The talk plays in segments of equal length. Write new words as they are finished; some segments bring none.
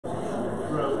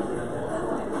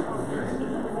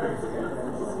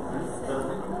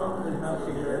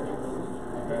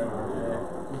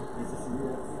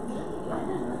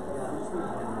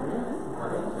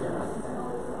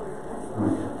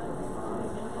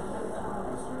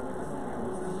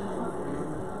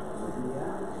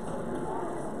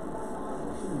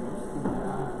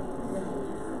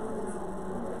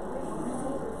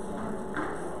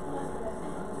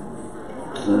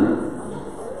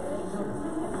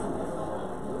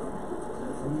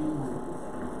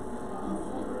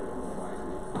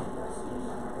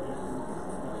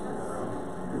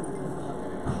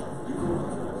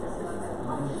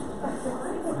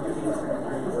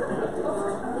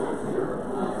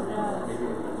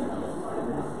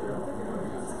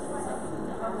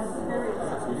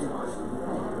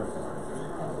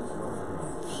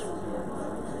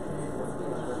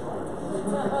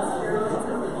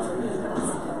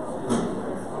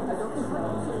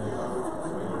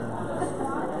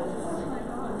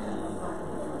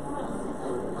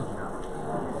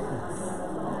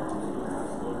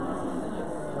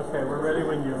Okay, we're ready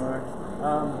when you are.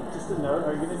 Just a note,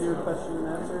 are you going to do a question and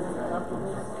answer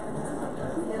afterwards?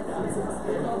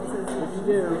 If you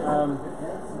do,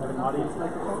 have an audience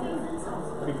microphone.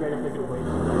 It'd be great if they could wait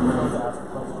for to ask a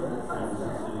question.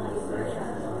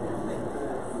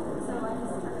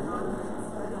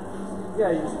 Yeah,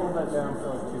 you just hold that down for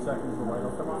like 2 seconds, the light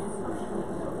will come on.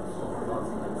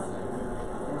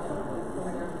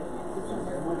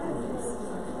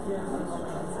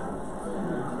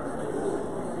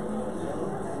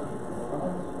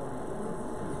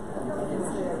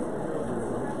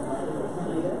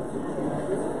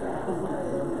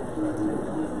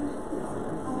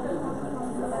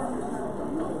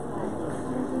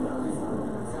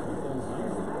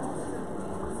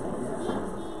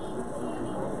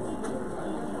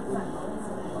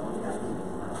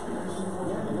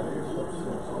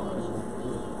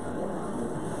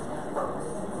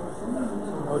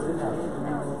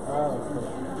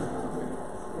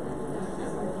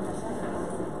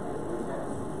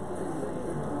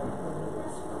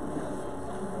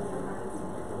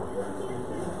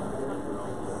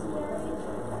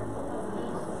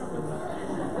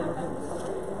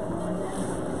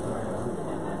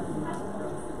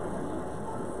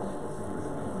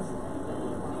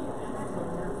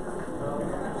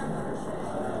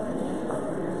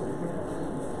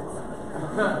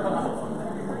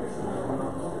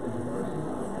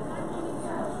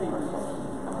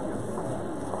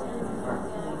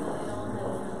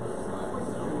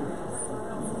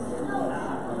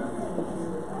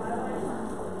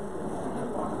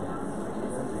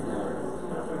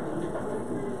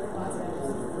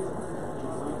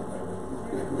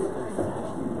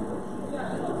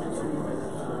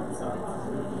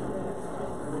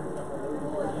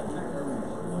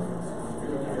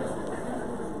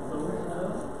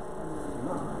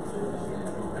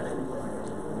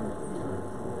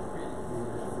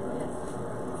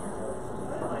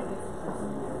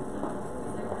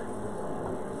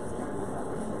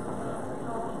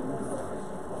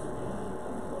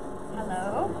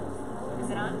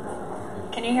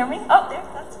 Can you hear me? Oh, there,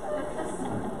 that's fine.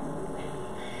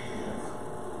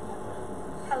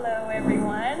 Hello,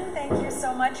 everyone. Thank you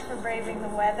so much for braving the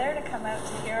weather to come out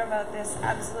to hear about this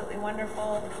absolutely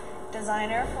wonderful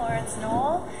designer, Florence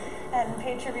Knoll, and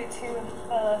pay tribute to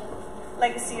the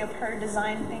legacy of her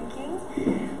design thinking.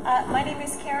 My name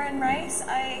is Karen Rice.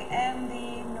 I am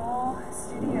the Knoll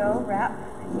Studio rep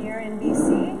here in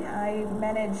BC. I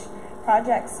manage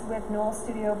projects with Knoll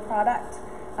Studio product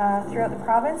throughout the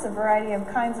province, a variety of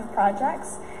kinds of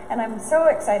projects, and I'm so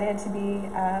excited to be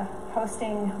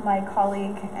hosting my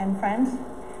colleague and friend.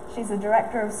 She's the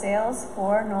Director of Sales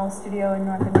for Knoll Studio in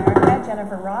North America,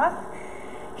 Jennifer Roth.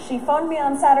 She phoned me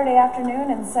on Saturday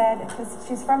afternoon and said, because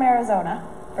she's from Arizona,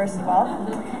 first of all,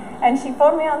 and she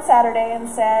phoned me on Saturday and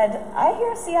said, I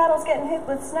hear Seattle's getting hit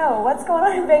with snow. What's going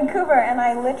on in Vancouver? And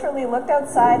I literally looked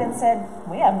outside and said,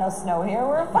 we have no snow here,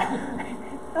 we're fine.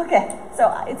 Okay,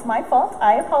 so it's my fault.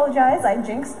 I apologize. I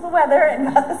jinxed the weather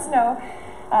and got the snow.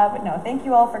 But no, thank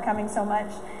you all for coming so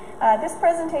much. This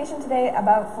presentation today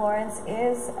about Florence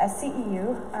is a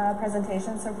CEU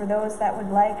presentation, so for those that would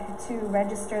like to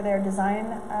register their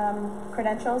design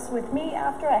credentials with me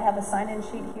after, I have a sign-in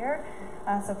sheet here.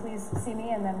 So please see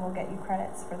me and then we'll get you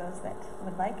credits for those that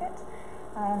would like it.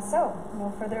 So,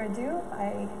 no further ado,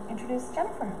 I introduce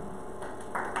Jennifer.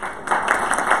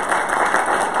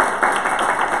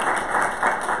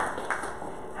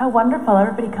 How wonderful,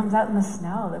 everybody comes out in the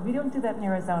snow. We don't do that in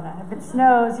Arizona. If it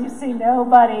snows, you see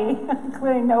nobody,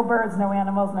 including no birds, no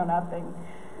animals, no nothing.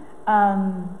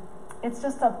 It's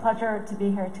just a pleasure to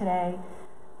be here today.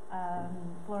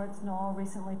 Florence Knoll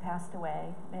recently passed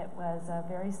away. It was a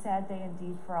very sad day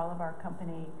indeed for all of our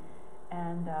company,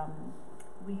 and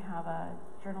we have a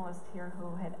journalist here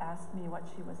who had asked me what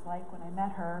she was like when I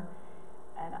met her,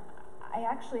 and I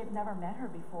actually have never met her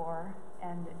before,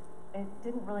 and it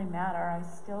didn't really matter. I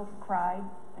still cried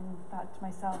and thought to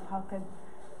myself, how could,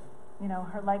 you know,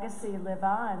 her legacy live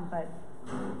on? But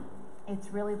it's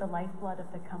really the lifeblood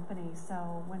of the company.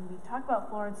 So when we talk about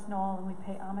Florence Knoll and we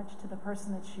pay homage to the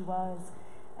person that she was,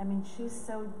 I mean, she's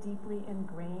so deeply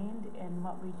ingrained in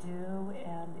what we do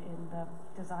and in the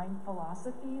design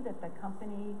philosophy that the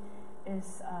company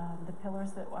is, the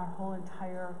pillars that our whole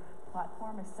entire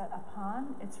platform is set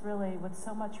upon. It's really with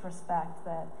so much respect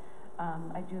that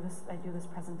I do this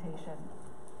presentation.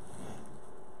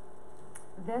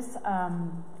 This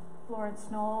Florence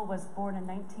Knoll was born in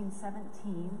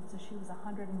 1917, so she was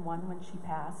 101 when she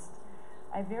passed.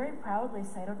 I very proudly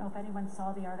say, I don't know if anyone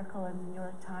saw the article in the New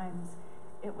York Times,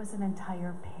 it was an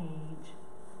entire page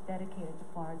dedicated to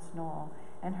Florence Knoll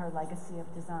and her legacy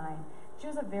of design. She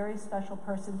was a very special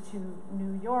person to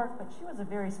New York, but she was a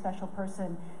very special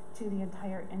person to the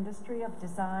entire industry of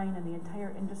design and the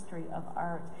entire industry of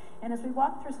art. And as we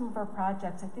walk through some of her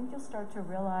projects, I think you'll start to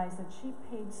realize that she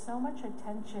paid so much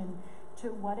attention to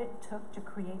what it took to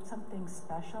create something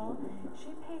special.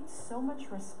 She paid so much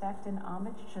respect and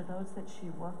homage to those that she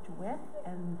worked with,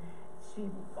 and she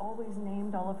always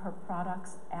named all of her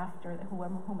products after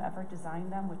whomever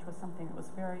designed them, which was something that was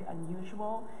very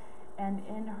unusual. And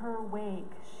in her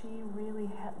wake, she really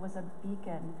was a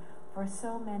beacon for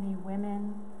so many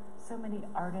women, so many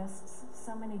artists,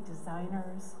 so many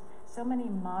designers, so many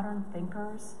modern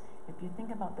thinkers. If you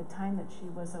think about the time that she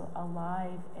was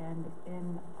alive and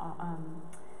in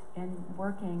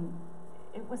working,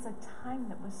 it was a time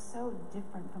that was so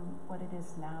different from what it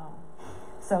is now.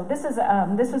 So this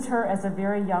was her as a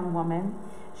very young woman.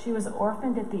 She was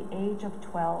orphaned at the age of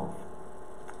 12.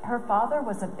 Her father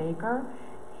was a baker.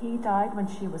 He died when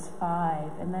she was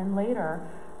 5, and then later,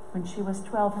 when she was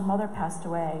 12, her mother passed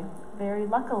away. Very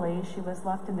luckily, she was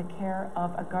left in the care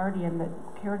of a guardian that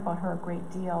cared about her a great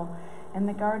deal, and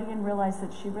the guardian realized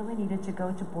that she really needed to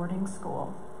go to boarding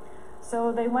school.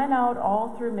 So they went out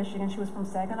all through Michigan. She was from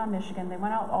Saginaw, Michigan. They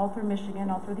went out all through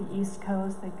Michigan, all through the East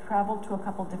Coast. They traveled to a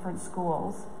couple different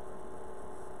schools.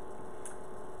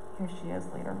 Here she is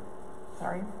later.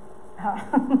 Sorry.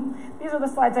 These are the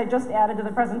slides I just added to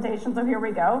the presentation, so here we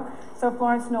go. So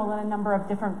Florence Knoll in a number of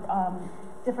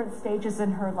different stages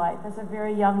in her life. As a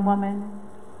very young woman,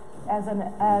 as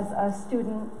a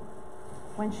student,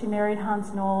 when she married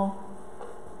Hans Knoll,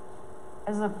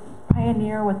 as a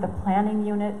pioneer with the planning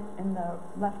unit in the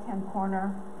left-hand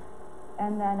corner,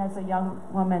 and then as a young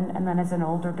woman, and then as an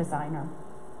older designer.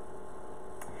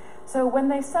 So when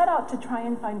they set out to try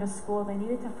and find a school, they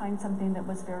needed to find something that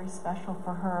was very special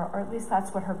for her, or at least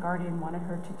that's what her guardian wanted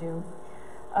her to do.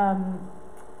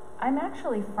 I'm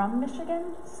actually from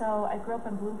Michigan, so I grew up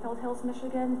in Bloomfield Hills,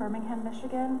 Michigan, Birmingham,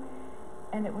 Michigan,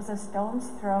 and it was a stone's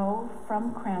throw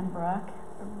from Cranbrook,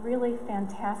 a really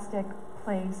fantastic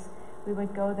place. We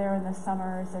would go there in the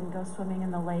summers and go swimming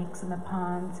in the lakes and the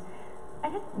ponds. I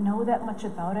didn't know that much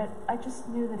about it. I just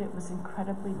knew that it was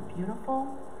incredibly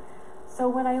beautiful. So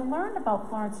when I learned about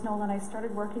Florence Knoll and I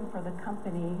started working for the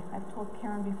company, I've told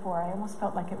Karen before, I almost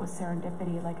felt like it was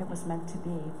serendipity, like it was meant to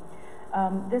be.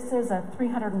 This is a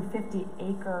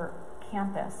 350-acre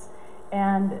campus,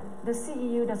 and the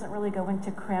CEU doesn't really go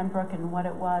into Cranbrook and what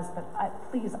it was, but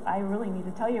I really need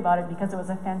to tell you about it because it was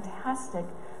a fantastic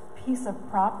piece of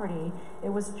property. It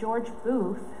was George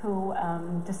Booth who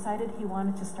decided he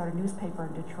wanted to start a newspaper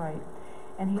in Detroit.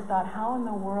 And he thought, how in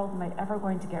the world am I ever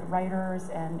going to get writers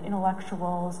and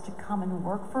intellectuals to come and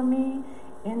work for me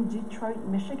in Detroit,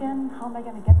 Michigan? How am I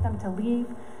going to get them to leave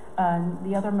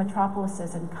the other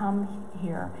metropolises and come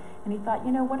here? And he thought,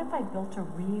 you know, what if I built a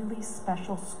really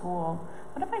special school?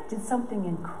 What if I did something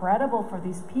incredible for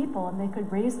these people and they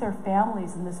could raise their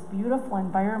families in this beautiful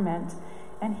environment?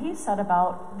 And he set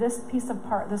about this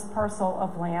this parcel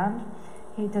of land.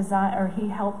 He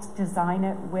helped design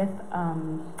it with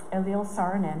Elil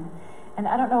Saarinen. And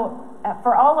I don't know,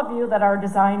 for all of you that are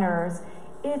designers,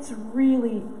 it's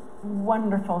really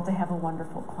wonderful to have a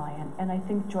wonderful client. And I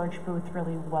think George Booth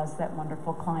really was that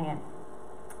wonderful client.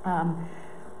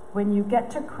 When you get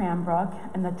to Cranbrook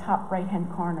in the top right-hand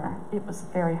corner, it was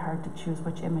very hard to choose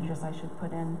which images I should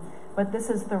put in. But this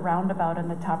is the roundabout in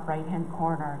the top right-hand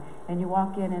corner. And you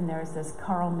walk in and there's this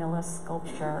Carl Milles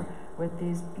sculpture with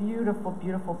these beautiful,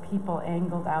 beautiful people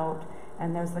angled out.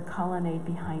 and there's the colonnade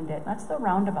behind it. That's the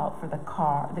roundabout for the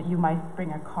car, that you might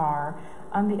bring a car.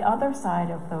 On the other side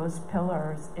of those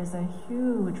pillars is a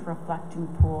huge reflecting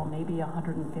pool, maybe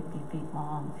 150 feet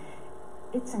long.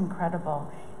 It's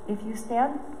incredible. If you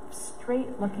stand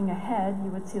straight looking ahead,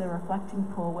 you would see the reflecting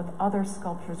pool with other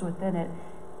sculptures within it.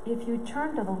 If you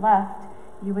turn to the left,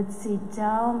 you would see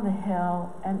down the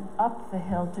hill and up the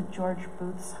hill to George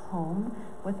Booth's home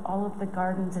with all of the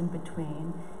gardens in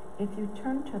between. If you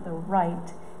turn to the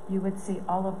right, you would see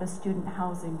all of the student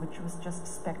housing, which was just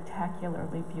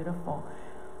spectacularly beautiful.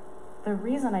 The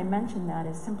reason I mention that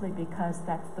is simply because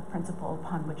that's the principle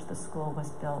upon which the school was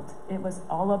built. It was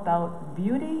all about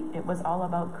beauty. It was all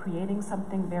about creating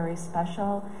something very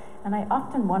special. And I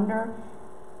often wonder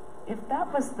if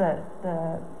that was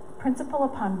the principle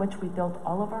upon which we built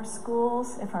all of our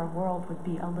schools, if our world would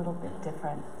be a little bit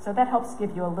different. So that helps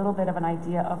give you a little bit of an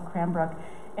idea of Cranbrook.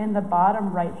 In the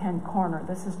bottom right-hand corner,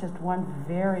 this is just one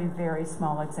very, very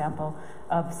small example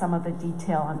of some of the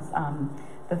detail.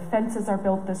 The fences are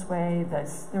built this way.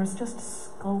 There's just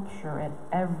sculpture at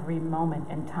every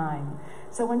moment in time.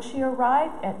 So when she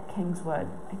arrived at Kingswood,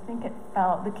 I think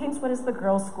the Kingswood is the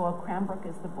girls' school, Cranbrook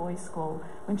is the boys' school.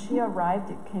 When she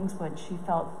arrived at Kingswood, she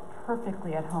felt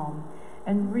perfectly at home,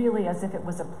 and really as if it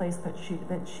was a place that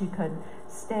she could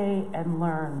stay and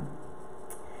learn.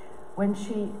 When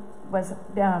she was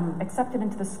accepted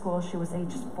into the school, she was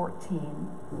aged 14,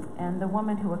 and the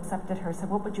woman who accepted her said,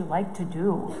 "What would you like to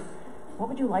do? What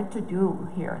would you like to do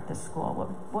here at this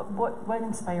school? What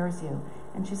inspires you?"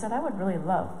 And she said, "I would really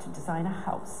love to design a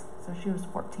house." So she was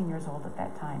 14 years old at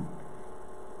that time.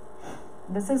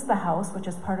 This is the house, which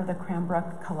is part of the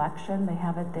Cranbrook collection. They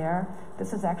have it there.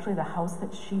 This is actually the house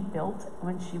that she built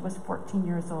when she was 14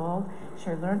 years old.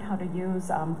 She learned how to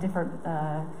use different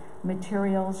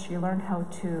materials. She learned how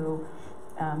to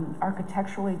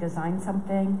architecturally design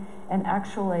something. And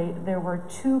actually, there were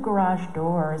two garage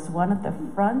doors, one at the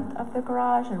front of the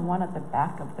garage and one at the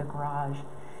back of the garage,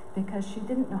 because she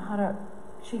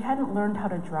hadn't learned how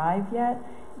to drive yet,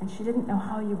 and she didn't know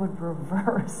how you would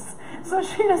reverse. So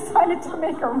she decided to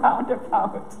make a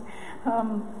roundabout.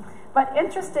 But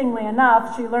interestingly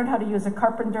enough, she learned how to use a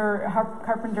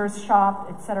carpenter's shop,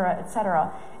 et cetera, et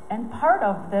cetera. And part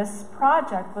of this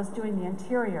project was doing the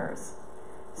interiors.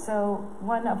 So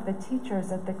one of the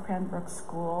teachers at the Cranbrook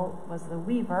School was the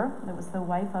weaver. It was the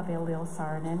wife of Elil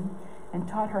Saarinen, and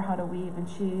taught her how to weave. And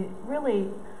she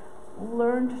really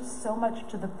learned so much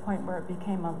to the point where it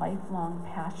became a lifelong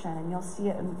passion. And you'll see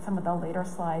it in some of the later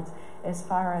slides as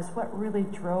far as what really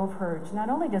drove her to not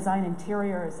only design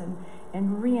interiors and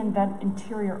reinvent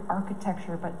interior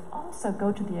architecture, but also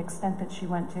go to the extent that she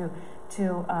went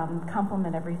to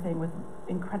complement everything with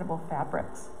incredible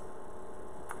fabrics.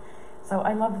 So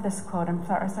I love this quote. I'm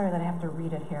sorry that I have to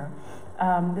read it here.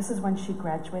 This is when she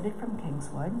graduated from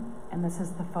Kingswood, and this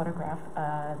is the photograph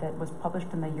that was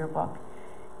published in the yearbook.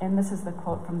 And this is the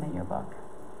quote from the yearbook.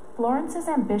 "Florence's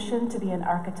ambition to be an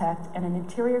architect and an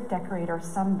interior decorator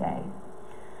someday.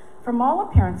 From all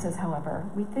appearances, however,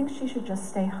 we think she should just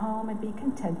stay home and be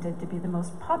contented to be the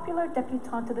most popular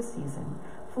debutante of the season.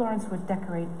 Florence would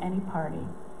decorate any party."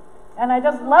 And I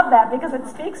just love that because it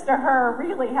speaks to her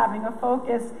really having a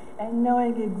focus and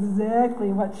knowing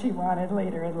exactly what she wanted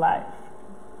later in life.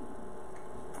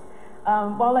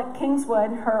 While at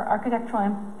Kingswood, her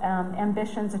architectural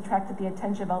ambitions attracted the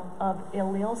attention of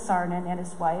Elil Saarinen and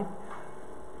his wife,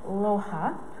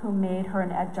 Loha, who made her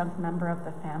an adjunct member of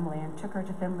the family and took her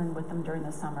to Finland with them during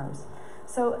the summers.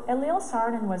 So Elil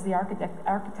Saarinen was the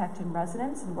architect in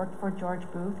residence and worked for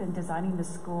George Booth in designing the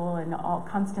school and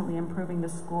constantly improving the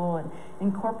school and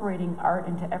incorporating art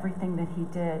into everything that he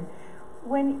did.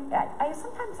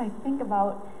 Sometimes I think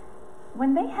about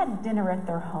when they had dinner at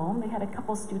their home. They had a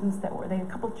couple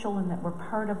children that were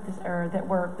part of this, or that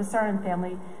were the Saarinen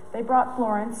family. They brought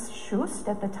Florence Schust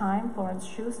at the time, Florence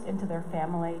Schust, into their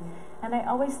family. And I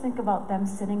always think about them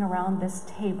sitting around this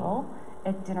table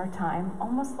at dinner time,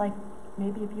 almost like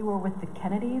maybe if you were with the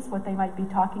Kennedys, what they might be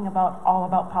talking about, all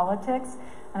about politics.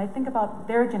 And I think about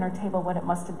their dinner table, what it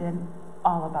must have been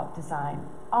all about design,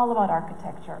 all about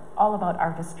architecture, all about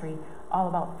artistry, all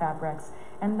about fabrics.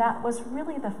 And that was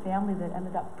really the family that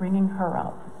ended up bringing her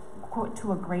up, quote,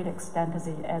 to a great extent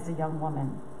as a young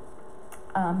woman.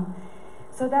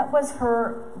 So that was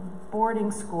her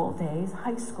boarding school days,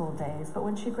 high school days. But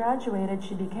when she graduated,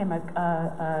 she became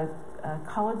a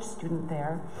college student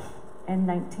there in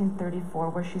 1934,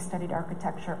 where she studied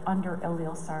architecture under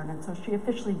Elil Saarinen. So she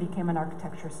officially became an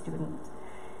architecture student.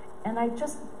 And I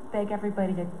just beg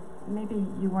everybody to maybe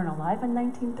you weren't alive in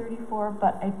 1934,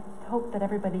 but I hope that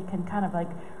everybody can kind of like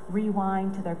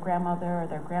rewind to their grandmother or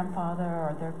their grandfather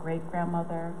or their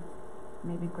great-grandmother,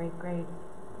 maybe great-great,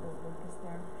 Lucas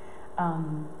there,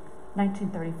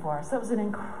 1934. So it was an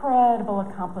incredible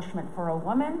accomplishment for a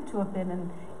woman to have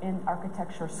been in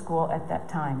architecture school at that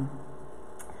time.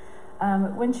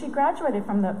 When she graduated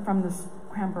from the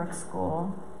Cranbrook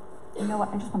School, you know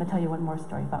what, I just want to tell you one more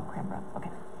story about Cranbrook.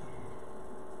 Okay.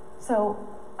 So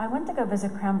I went to go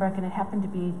visit Cranbrook, and it happened to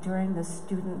be during the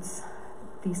student's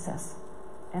thesis.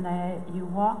 And you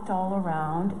walked all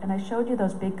around, and I showed you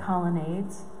those big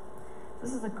colonnades.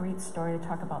 This is a great story to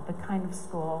talk about the kind of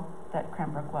school that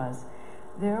Cranbrook was.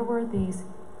 There were these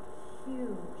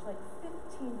huge, like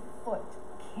 15-foot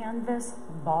canvas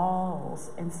balls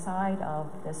inside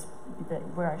of this,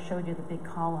 where I showed you the big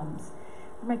columns.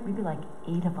 Maybe like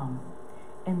 8 of them.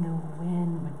 And the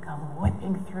wind would come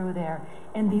whipping through there,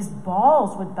 and these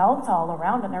balls would bounce all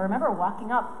around. And I remember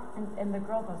walking up, and the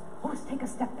girl goes, "Oh, let's take a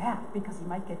step back because you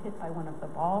might get hit by one of the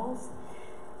balls."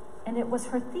 And it was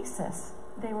her thesis.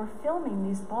 They were filming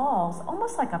these balls,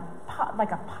 almost like a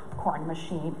popcorn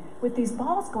machine, with these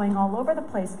balls going all over the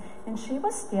place. And she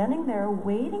was standing there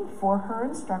waiting for her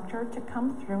instructor to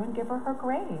come through and give her her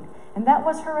grade. And that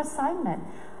was her assignment.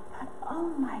 Oh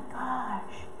my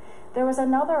gosh. There was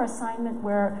another assignment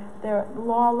where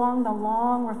along the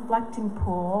long reflecting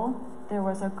pool, there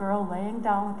was a girl laying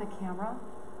down with the camera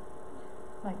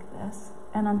like this.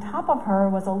 And on top of her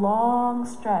was a long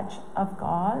stretch of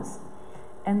gauze,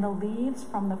 and the leaves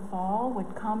from the fall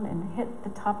would come and hit the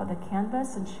top of the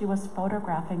canvas, and she was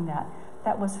photographing that.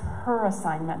 That was her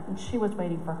assignment, and she was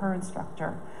waiting for her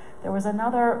instructor. There was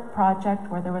another project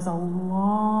where there was a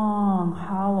long,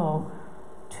 hollow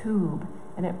tube,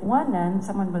 and at one end,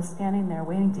 someone was standing there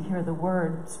waiting to hear the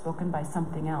word spoken by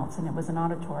something else, and it was an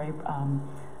auditory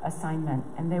assignment,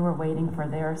 and they were waiting for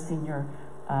their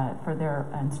for their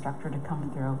instructor to come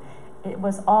through. It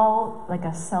was all like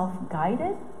a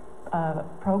self-guided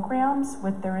programs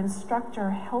with their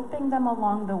instructor helping them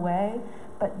along the way,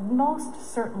 but most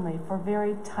certainly for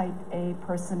very type A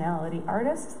personality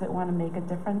artists that want to make a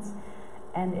difference.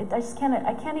 And I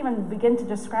can't even begin to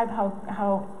describe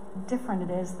how different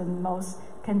it is than most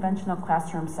conventional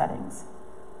classroom settings.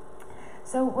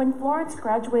 So when Florence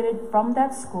graduated from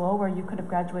that school, where you could have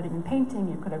graduated in painting,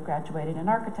 you could have graduated in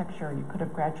architecture, you could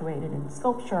have graduated in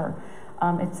sculpture,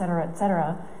 et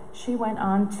cetera, she went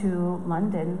on to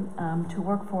London to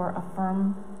work for a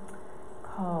firm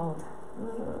called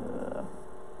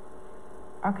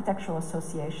Architectural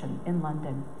Association in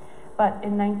London. But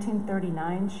in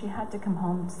 1939, she had to come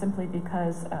home simply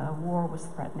because war was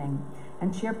threatening.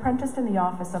 And she apprenticed in the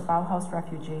office of Bauhaus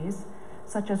refugees,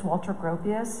 such as Walter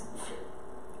Gropius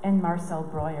and Marcel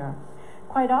Breuer.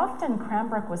 Quite often,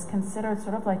 Cranbrook was considered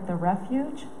sort of like the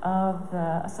refuge of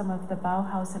some of the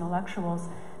Bauhaus intellectuals,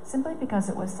 simply because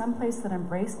it was some place that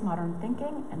embraced modern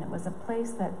thinking, and it was a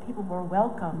place that people were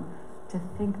welcome to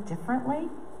think differently.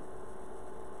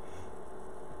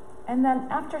 And then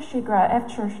after she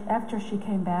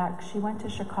came back, she went to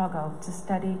Chicago to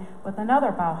study with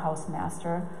another Bauhaus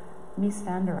master, Mies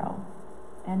van der Rohe.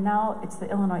 And now it's the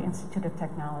Illinois Institute of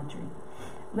Technology.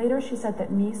 Later, she said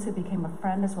that Mies, who became a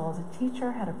friend as well as a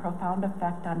teacher, had a profound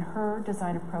effect on her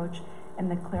design approach and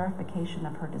the clarification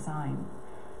of her design.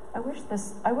 I wish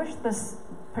this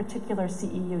particular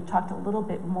CEU talked a little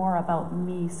bit more about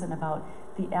Mies and about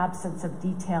the absence of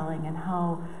detailing and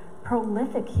how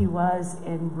prolific he was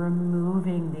in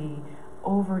removing the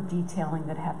over-detailing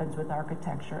that happens with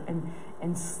architecture and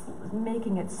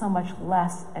making it so much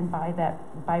less, and by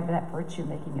that virtue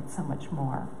making it so much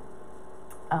more.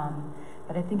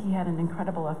 But I think he had an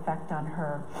incredible effect on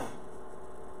her.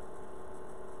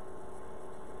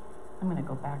 I'm going to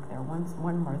go back there.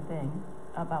 One more thing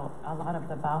about a lot of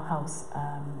the Bauhaus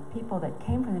people that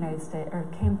came from the United States, or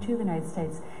came to the United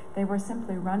States. They were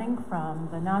simply running from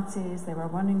the Nazis. They were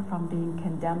running from being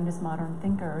condemned as modern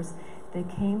thinkers. They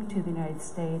came to the United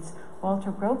States.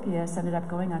 Walter Gropius ended up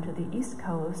going onto the East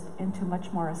Coast into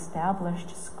much more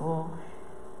established school.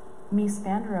 Mies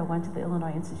van der Rohe went to the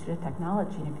Illinois Institute of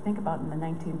Technology, and if you think about it, in the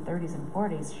 1930s and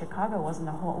 40s, Chicago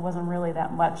wasn't really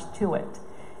that much to it.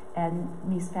 And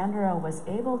Mies van der Rohe was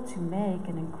able to make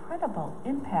an incredible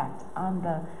impact on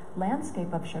the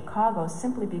landscape of Chicago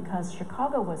simply because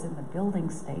Chicago was in the building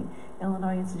state.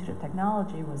 Illinois Institute of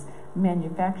Technology was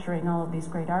manufacturing all of these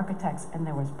great architects, and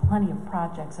there was plenty of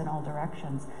projects in all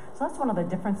directions. So that's one of the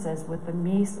differences with the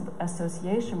Mies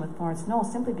association with Florence Knoll,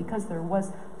 simply because there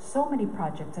was so many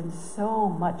projects and so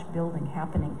much building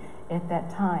happening at that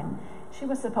time. She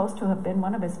was supposed to have been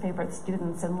one of his favorite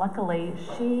students, and luckily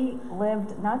she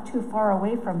lived not too far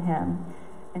away from him,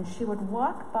 and she would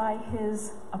walk by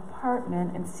his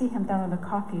apartment and see him down in the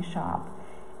coffee shop.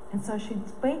 And so she'd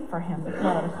wait for him to come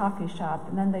out of the coffee shop,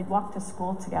 and then they'd walk to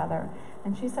school together.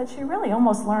 And she said she really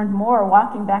almost learned more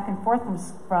walking back and forth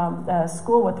from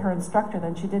school with her instructor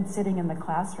than she did sitting in the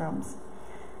classrooms.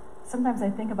 Sometimes I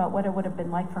think about what it would have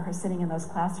been like for her sitting in those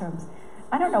classrooms.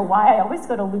 I don't know why, I always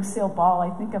go to Lucille Ball. I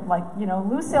think of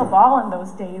Lucille Ball in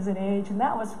those days and age, and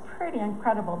that was pretty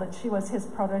incredible that she was his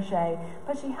protege.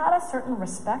 But she had a certain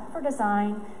respect for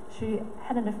design. She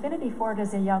had an affinity for it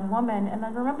as a young woman. And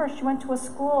then remember, she went to a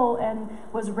school and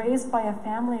was raised by a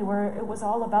family where it was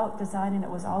all about design, and it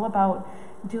was all about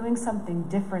doing something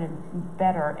different and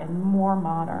better and more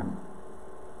modern.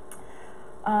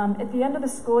 At the end of the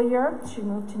school year, she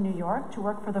moved to New York to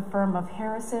work for the firm of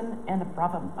Harrison and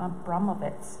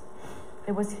Abramovitz.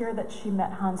 It was here that she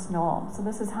met Hans Knoll. So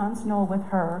this is Hans Knoll with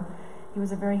her. He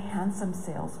was a very handsome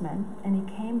salesman, and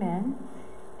he came in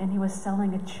and he was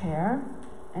selling a chair,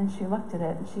 and she looked at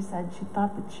it and she said she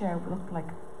thought the chair looked like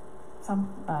some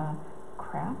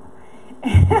crap.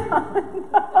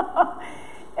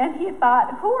 And he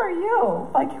thought, who are you?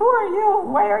 Like, who are you?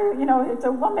 Why are you, it's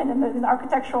a woman in the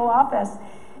architectural office.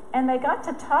 And they got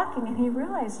to talking, and he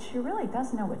realized she really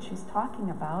does know what she's talking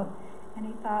about. And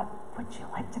he thought, would you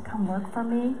like to come work for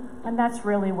me? And that's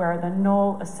really where the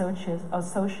Knoll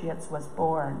Associates was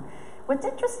born. What's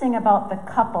interesting about the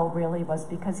couple really was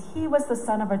because he was the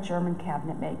son of a German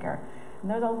cabinet maker. And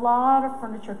there's a lot of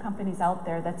furniture companies out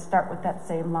there that start with that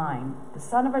same line. The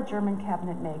son of a German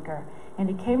cabinet maker. And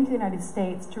he came to the United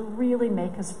States to really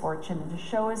make his fortune and to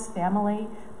show his family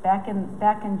back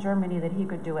in Germany that he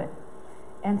could do it.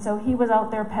 And so he was out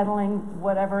there peddling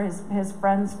whatever his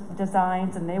friends'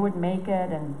 designs, and they would make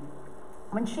it. And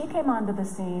when she came onto the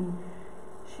scene,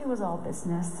 she was all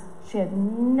business. She had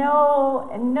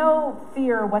no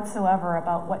fear whatsoever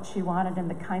about what she wanted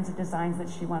and the kinds of designs that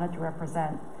she wanted to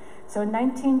represent. So in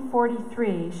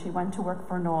 1943, she went to work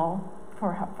for Knoll,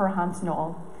 for Hans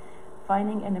Knoll,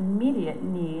 finding an immediate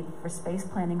need for space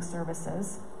planning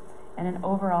services and an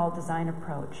overall design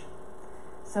approach.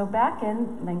 So back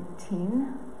in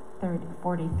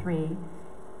 1943,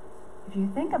 if you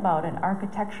think about an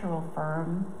architectural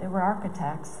firm, there were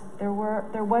architects. There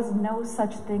was no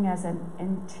such thing as an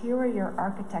interior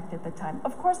architect at the time.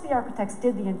 Of course, the architects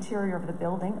did the interior of the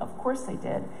building. Of course they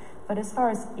did. But as far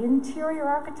as interior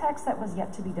architects, that was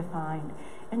yet to be defined.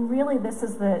 And really, this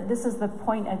is the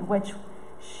point at which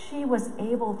she was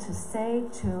able to say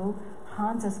to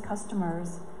Hans's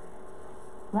customers,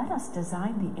 let us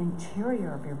design the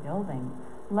interior of your building.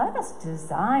 Let us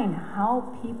design how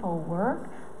people work.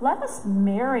 Let us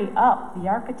marry up the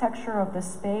architecture of the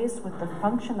space with the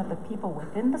function of the people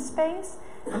within the space,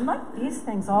 and let these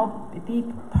things all be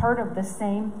part of the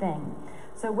same thing.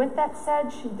 So with that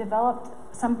said, she developed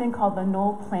something called the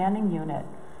Knoll Planning Unit.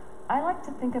 I like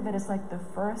to think of it as like the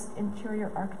first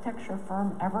interior architecture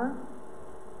firm ever.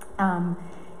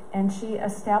 And she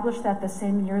established that the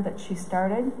same year that she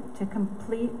started to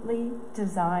completely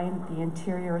design the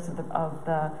interiors of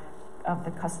the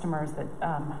customers that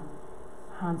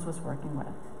Hans was working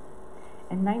with.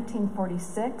 In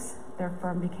 1946, their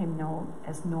firm became known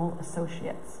as Knoll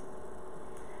Associates.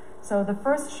 So the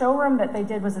first showroom that they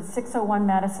did was at 601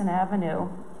 Madison Avenue,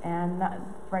 and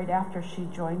right after she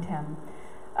joined him.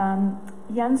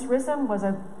 Jens Risum was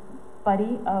a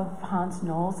buddy of Hans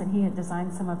Knoll's, and he had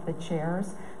designed some of the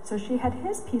chairs. So she had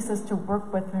his pieces to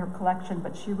work with her collection,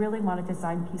 but she really wanted to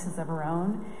design pieces of her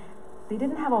own. They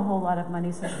didn't have a whole lot of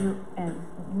money, and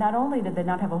not only did they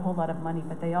not have a whole lot of money,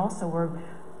 but they also were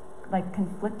like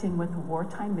conflicting with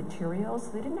wartime materials.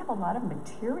 They didn't have a lot of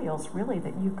materials really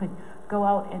that you could go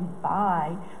out and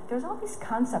buy. There's all these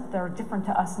concepts that are different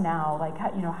to us now, like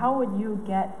how would you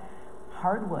get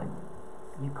hardwood?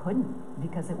 You couldn't,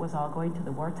 because it was all going to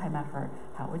the wartime effort.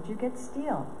 How would you get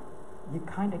steel? You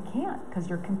kind of can't, because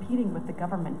you're competing with the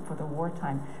government for the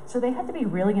wartime. So they had to be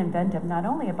really inventive, not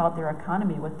only about their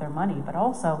economy with their money, but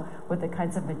also with the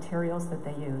kinds of materials that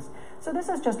they used. So this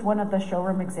is just one of the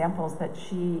showroom examples that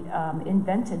she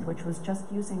invented, which was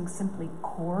just using simply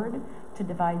cord to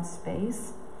divide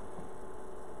space.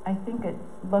 I think it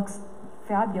looks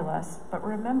fabulous, but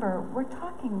remember, we're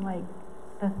talking like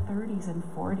the 30s and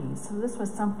 40s. So this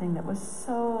was something that was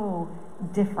so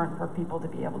different for people to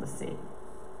be able to see.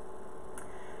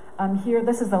 Here,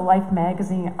 this is a Life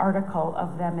magazine article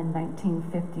of them in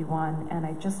 1951, and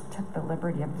I just took the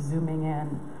liberty of zooming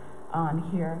in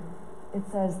on here. It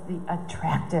says, the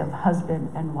attractive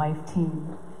husband and wife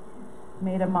team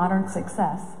made a modern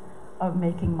success of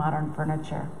making modern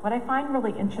furniture. What I find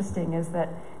really interesting is that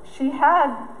she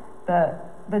had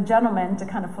the gentleman to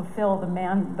kind of fulfill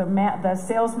the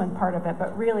salesman part of it,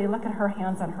 but really look at her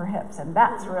hands on her hips, and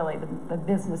that's really the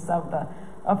business of the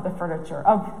furniture,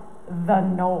 of the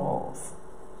Knolls.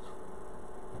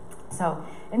 So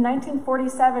in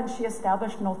 1947, she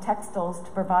established Knoll Textiles to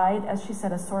provide, as she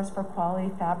said, a source for quality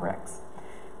fabrics.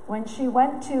 When she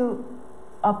went to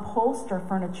upholster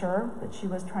furniture that she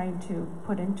was trying to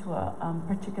put into a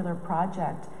particular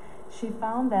project, she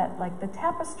found that like the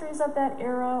tapestries of that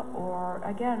era, or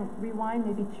again, rewind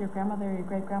maybe to your grandmother or your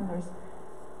great-grandmother's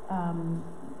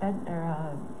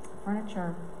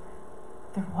furniture,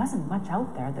 there wasn't much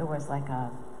out there. There was like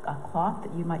a cloth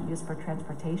that you might use for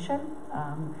transportation,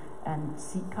 and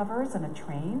seat covers and a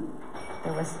train.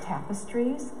 There was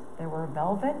tapestries, there were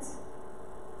velvets,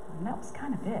 and that was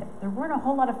kind of it. There weren't a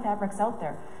whole lot of fabrics out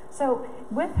there. So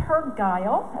with her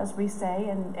guile, as we say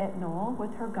at Knoll,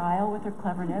 with her guile, with her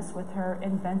cleverness, with her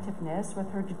inventiveness,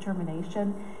 with her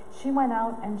determination, she went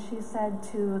out and she said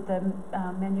to the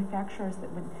manufacturers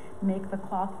that would make the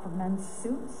cloth for men's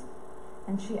suits,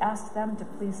 and she asked them to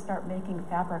please start making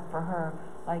fabric for her,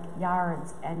 like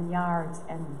yards and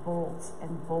bolts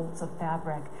of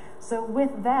fabric. So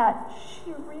with that,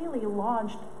 she really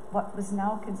launched what was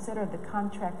now considered the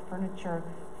contract furniture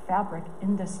fabric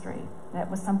industry. That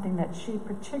was something that she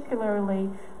particularly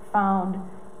found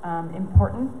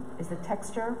important, is the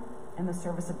texture and the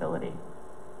serviceability.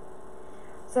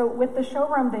 So with the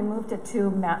showroom, they moved it to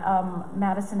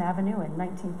Madison Avenue in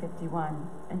 1951,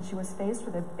 and she was faced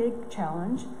with a big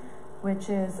challenge, which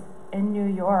is in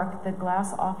New York, the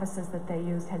glass offices that they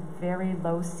used had very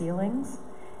low ceilings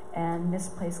and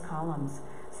misplaced columns.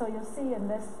 So you'll see in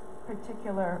this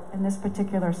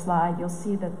particular slide, you'll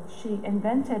see that she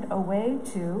invented a way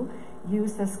to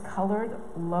use this colored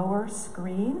lower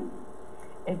screen.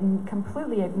 It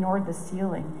completely ignored the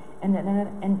ceiling and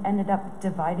ended up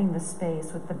dividing the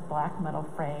space with the black metal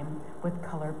frame with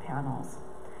colored panels.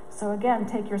 So again,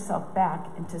 take yourself back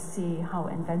and to see how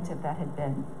inventive that had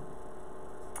been.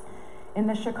 In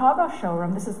the Chicago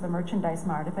showroom, this is the Merchandise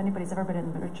Mart. If anybody's ever been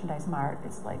in the Merchandise Mart,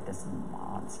 it's like this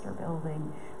monster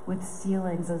building with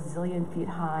ceilings a zillion feet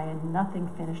high and nothing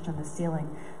finished on the ceiling.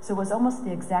 So it was almost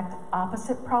the exact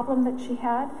opposite problem that she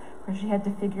had, where she had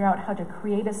to figure out how to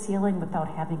create a ceiling without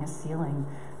having a ceiling.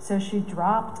 So she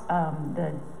dropped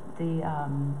the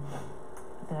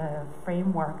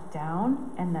framework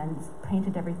down and then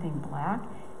painted everything black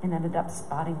and ended up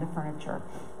spotting the furniture.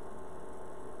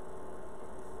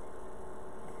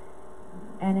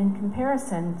 And in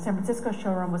comparison, San Francisco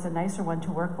showroom was a nicer one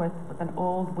to work with an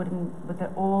old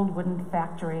wooden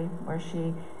factory, where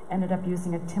she ended up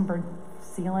using a timbered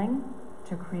ceiling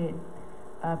to create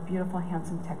a beautiful,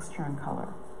 handsome texture and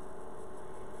color.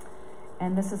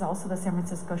 And this is also the San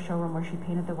Francisco showroom, where she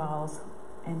painted the walls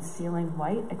and ceiling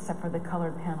white, except for the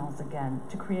colored panels again,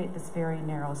 to create this very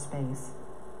narrow space.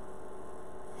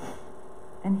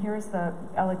 And here's the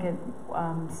elegant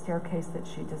staircase that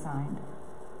she designed.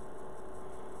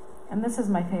 And this is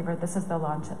my favorite. This is the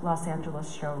Los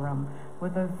Angeles showroom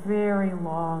with a very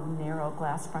long, narrow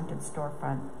glass-fronted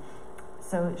storefront.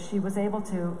 So she was able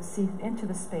to see into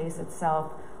the space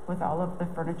itself with all of the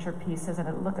furniture pieces, and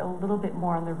it looked a little bit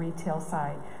more on the retail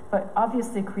side, but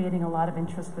obviously creating a lot of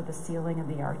interest for the ceiling and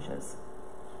the arches.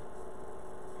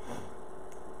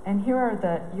 And here are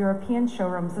the European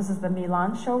showrooms. This is the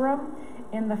Milan showroom.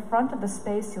 In the front of the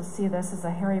space, you'll see this is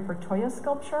a Harry Bertoia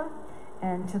sculpture.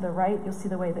 And to the right, you'll see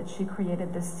the way that she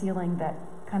created this ceiling that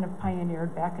kind of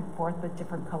pioneered back and forth with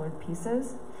different colored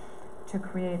pieces to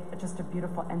create just a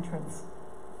beautiful entrance.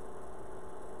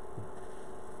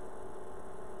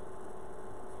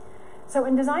 So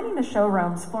in designing the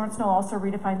showrooms, Florence Knoll also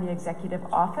redefined the executive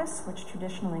office, which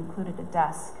traditionally included a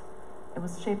desk. It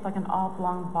was shaped like an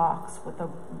oblong box with a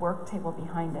work table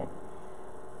behind it.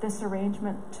 This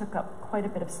arrangement took up quite a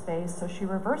bit of space, so she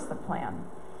reversed the plan.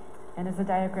 And as the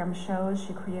diagram shows,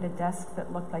 she created desks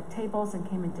that looked like tables and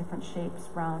came in different shapes,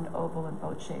 round, oval, and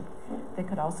boat-shaped. They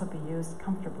could also be used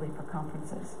comfortably for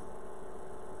conferences.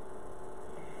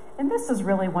 And this is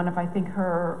really one of, I think,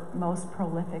 her most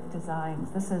prolific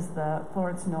designs. This is the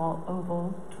Florence Knoll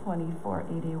Oval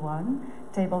 2481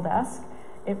 table desk.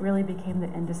 It really became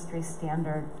the industry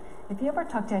standard. If you ever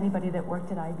talk to anybody that worked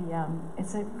at IBM,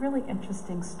 it's a really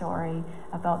interesting story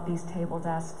about these table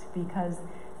desks, because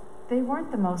they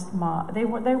weren't the most they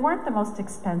weren't the most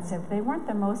expensive. They weren't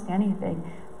the most anything.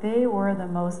 They were the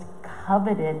most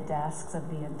coveted desks of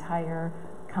the entire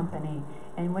company.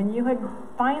 And when you had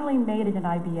finally made it at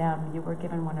IBM, you were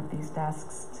given one of these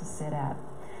desks to sit at.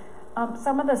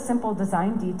 Some of the simple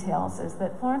design details is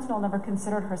that Florence Knoll never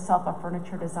considered herself a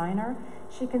furniture designer.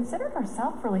 She considered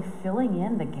herself really filling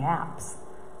in the gaps.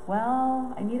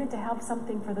 Well, I needed to have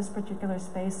something for this particular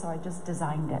space, so I just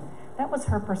designed it. That was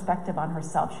her perspective on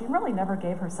herself. She really never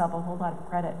gave herself a whole lot of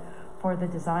credit for the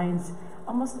designs,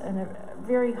 almost in a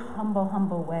very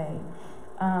humble way.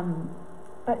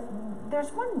 But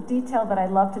there's one detail that I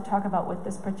love to talk about with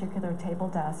this particular table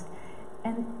desk,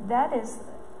 and that is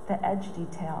the edge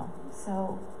detail.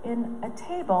 So in a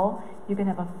table, you can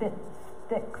have a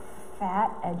thick,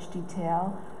 fat edge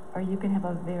detail, or you can have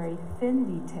a very thin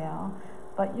detail,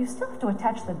 but you still have to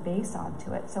attach the base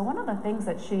onto it. So one of the things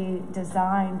that she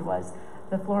designed was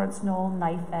the Florence Knoll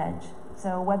knife edge.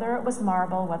 So whether it was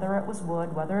marble, whether it was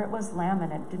wood, whether it was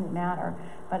laminate, didn't matter.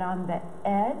 But on the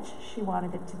edge, she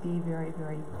wanted it to be very,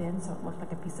 very thin, so it looked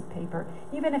like a piece of paper.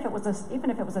 Even if it was a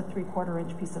 3/4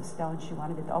 inch piece of stone, she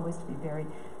wanted it always to be very,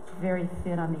 very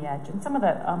thin on the edge. And some of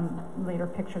the later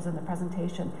pictures in the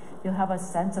presentation, you'll have a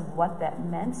sense of what that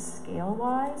meant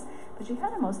scale-wise. But she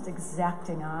had a most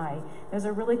exacting eye. There's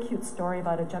a really cute story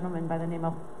about a gentleman by the name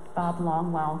of Bob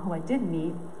Longwell, who I did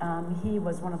meet. He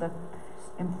was one of the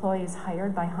employees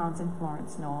hired by Hans and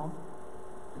Florence Knoll.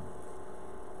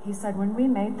 He said, when we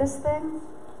made this thing,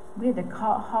 we had to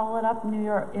haul it up New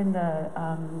York in the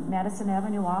Madison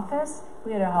Avenue office.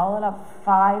 We had to haul it up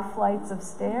 5 flights of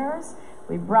stairs.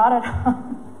 We brought it up,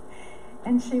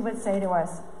 and she would say to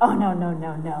us, "Oh no, no,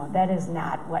 no, no! That is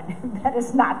not that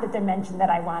is not the dimension that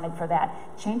I wanted for that.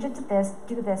 Change it to this,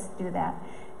 do that."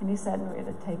 And he said we had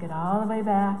to take it all the way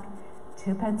back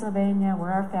to Pennsylvania,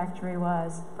 where our factory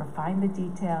was, refine the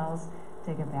details,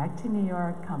 take it back to New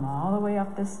York, come all the way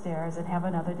up the stairs, and have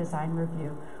another design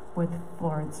review with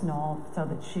Florence Knoll so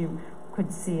that she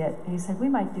could see it. And he said, we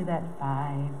might do that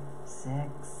 5,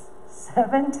 6,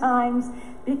 7 times,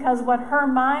 because what her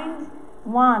mind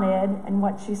wanted and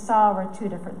what she saw were 2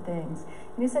 different things.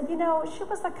 And he said, you know, she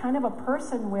was the kind of a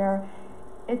person where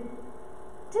it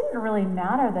didn't really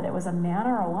matter that it was a man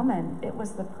or a woman. It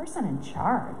was the person in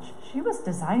charge. She was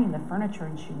designing the furniture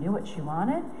and she knew what she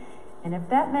wanted. And if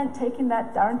that meant taking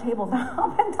that darn table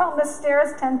down and down the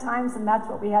stairs 10 times, then that's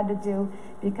what we had to do,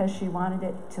 because she wanted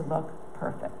it to look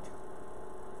perfect.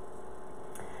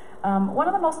 One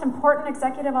of the most important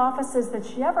executive offices that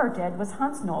she ever did was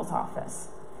Hans Knoll's office.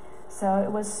 So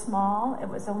it was small, it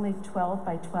was only 12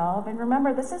 by 12, and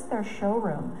remember, this is their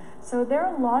showroom. So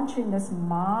they're launching this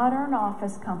modern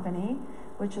office company,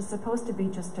 which is supposed to be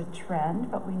just a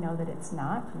trend, but we know that it's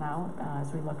not now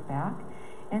as we look back.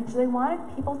 And they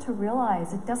wanted people to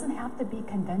realize it doesn't have to be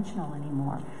conventional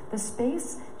anymore. The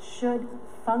space should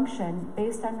function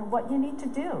based on what you need to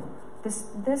do.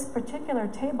 This particular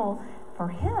table, for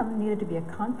him, needed to be a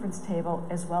conference table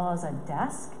as well as a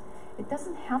desk. It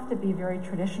doesn't have to be very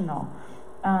traditional.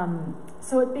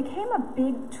 So it became a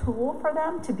big tool for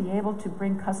them to be able to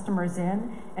bring customers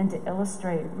in and to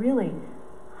illustrate really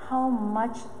how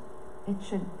much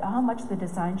the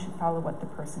design should follow what the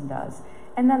person does.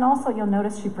 And then also you'll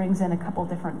notice she brings in a couple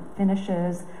different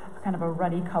finishes, kind of a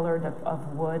ruddy colored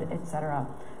of wood, etc.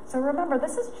 So remember,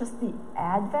 this is just the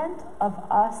advent of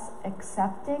us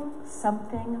accepting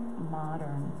something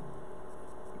modern.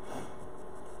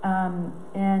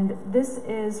 And this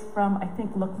is from, I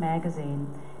think, Look magazine.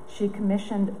 She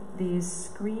commissioned these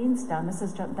screens done. This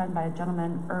is done by a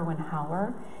gentleman, Erwin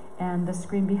Hauer. And the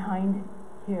screen behind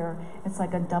here, it's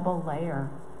like a double layer.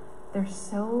 They're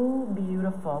so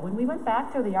beautiful. When we went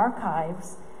back through the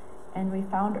archives and we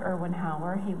found Erwin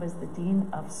Hauer, he was the Dean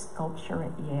of Sculpture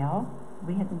at Yale.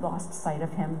 We had lost sight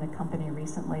of him in the company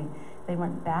recently. They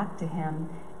went back to him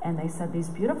and they said, these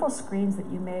beautiful screens that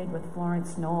you made with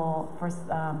Florence Knoll for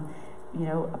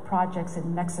projects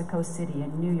in Mexico City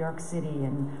and New York City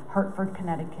and Hartford,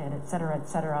 Connecticut, et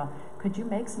cetera, could you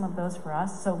make some of those for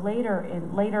us? So later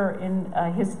in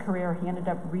his career, he ended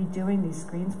up redoing these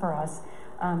screens for us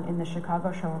in the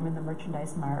Chicago showroom in the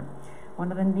Merchandise Mart.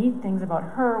 One of the neat things about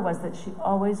her was that she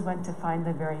always went to find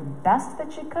the very best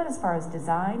that she could as far as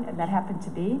design, and that happened to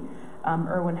be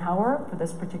Erwin Hauer for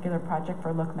this particular project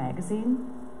for Look magazine.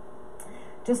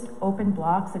 Just open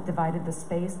blocks that divided the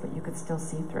space, but you could still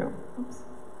see through. Oops.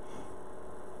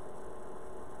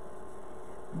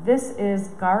 This is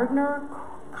Gardner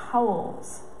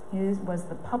Cowles. He was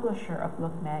the publisher of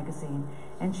Look magazine,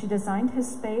 and she designed his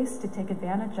space to take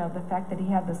advantage of the fact that he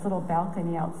had this little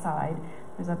balcony outside.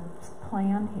 There's a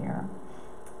plan here.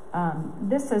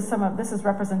 This is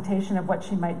representation of what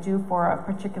she might do for a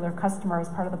particular customer as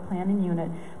part of the planning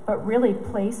unit, but really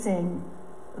placing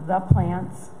the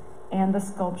plants and the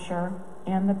sculpture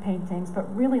and the paintings,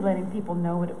 but really letting people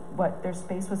know what their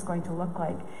space was going to look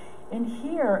like. In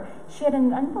here, she had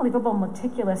an unbelievable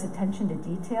meticulous attention to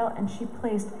detail, and she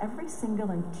placed every single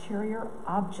interior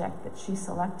object that she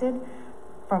selected,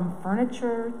 from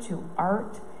furniture to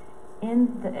art,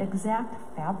 in the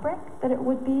exact fabric that it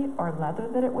would be, or leather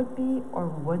that it would be, or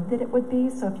wood that it would be.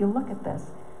 So if you look at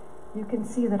this, you can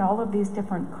see that all of these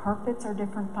different carpets are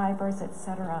different fibers,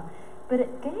 etc. But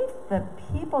it gave the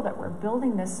people that were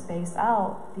building this space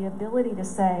out the ability to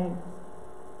say,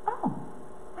 oh,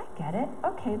 I get it.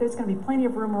 Okay, there's going to be plenty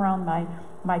of room around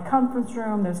my conference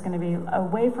room. There's going to be a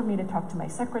way for me to talk to my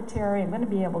secretary. I'm going to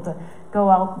be able to go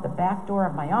out the back door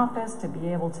of my office, to be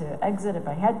able to exit if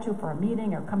I had to for a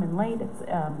meeting, or come in late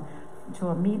to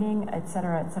a meeting,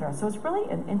 etc., etc. So it's really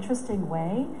an interesting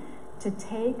way to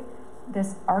take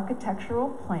this architectural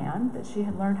plan that she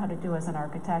had learned how to do as an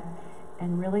architect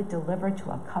and really deliver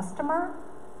to a customer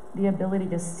the ability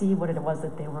to see what it was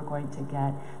that they were going to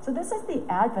get. So this is the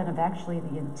advent of actually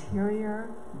the interior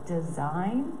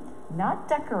design, not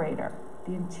decorator,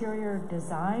 the interior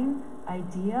design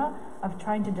idea of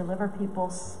trying to deliver people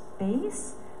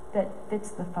space that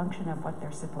fits the function of what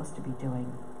they're supposed to be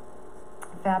doing.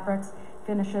 Fabrics,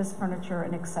 finishes, furniture,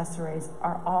 and accessories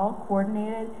are all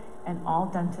coordinated and all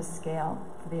done to scale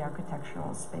for the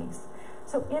architectural space.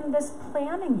 So in this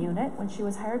planning unit, when she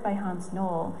was hired by Hans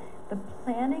Knoll, the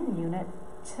planning unit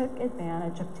took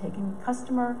advantage of taking a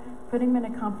customer, putting them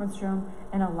in a conference room,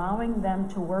 and allowing them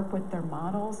to work with their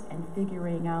models and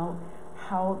figuring out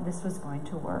how this was going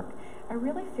to work. I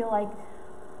really feel like,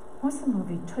 what's the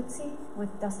movie, Tootsie,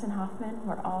 with Dustin Hoffman,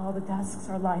 where all the desks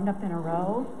are lined up in a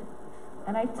row?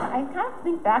 And I kind of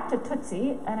think back to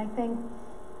Tootsie, and I think,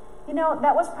 you know,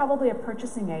 that was probably a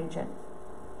purchasing agent.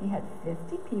 He had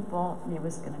 50 people, and he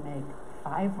was going to make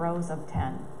 5 rows of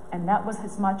 10. And that was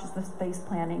as much as the space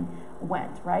planning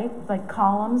went, right? Like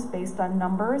columns based on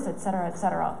numbers, et cetera, et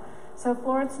cetera. So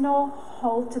Florence Knoll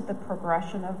halted the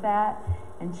progression of that,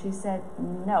 and she said,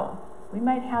 no, we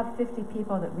might have 50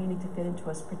 people that we need to fit into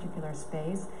a particular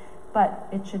space, but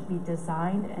it should be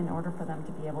designed in order for them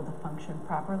to be able to function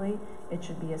properly. It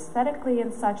should be aesthetically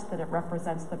and such that it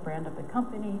represents the brand of the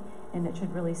company, and it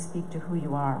should really speak to who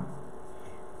you are.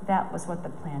 That was what the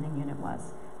planning unit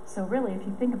was. So really, if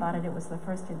you think about it, it was the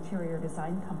first interior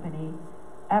design company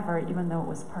ever, even though it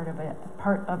was part of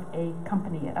a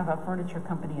company, of a furniture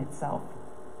company itself.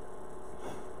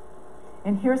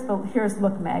 And here's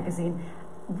Look magazine.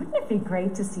 Wouldn't it be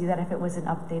great to see that if it was in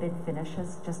updated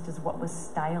finishes, just as what was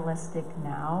stylistic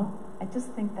now? I just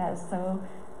think that is so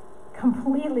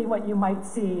completely what you might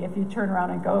see if you turn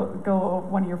around and go to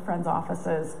one of your friends'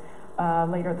 offices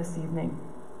later this evening.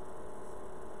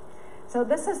 So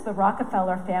this is the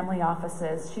Rockefeller family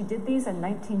offices. She did these in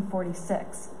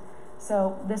 1946.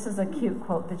 So this is a cute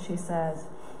quote that she says.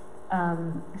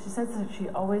 She says that she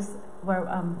always,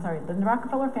 the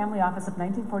Rockefeller family office of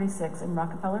 1946 in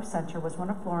Rockefeller Center was one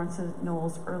of Florence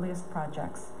Knoll's earliest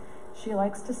projects. She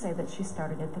likes to say that she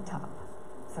started at the top,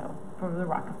 so for the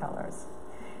Rockefellers.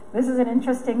 This is an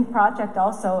interesting project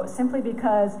also, simply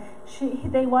because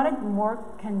they wanted more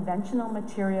conventional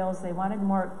materials, they wanted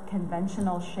more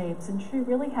conventional shapes, and she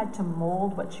really had to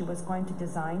mold what she was going to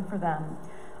design for them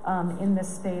in this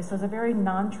space. So it was a very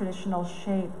non-traditional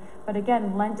shape, but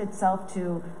again, lent itself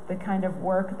to the kind of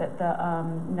work that the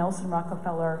Nelson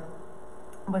Rockefeller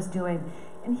was doing.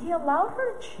 And he allowed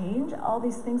her to change all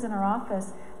these things in her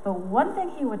office, but one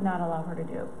thing he would not allow her to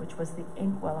do, which was the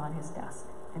inkwell on his desk.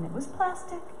 And it was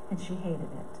plastic, and she hated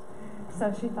it.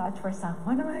 So she thought to herself,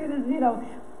 what am I going to do? You know,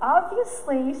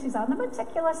 obviously, she's on the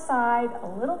meticulous side, a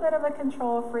little bit of a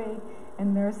control freak,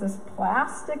 and there's this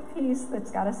plastic piece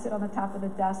that's got to sit on the top of the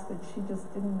desk that she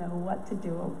just didn't know what to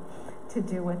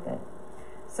do with it.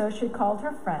 So she called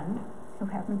her friend, who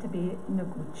happened to be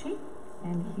Noguchi,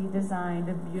 and he designed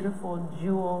a beautiful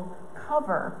jewel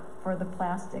cover for the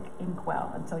plastic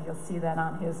inkwell. And so you'll see that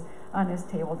on his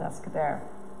table desk there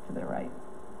to the right.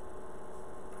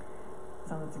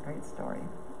 So that's a great story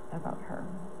about her.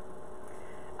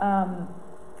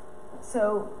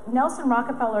 So Nelson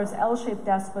Rockefeller's L-shaped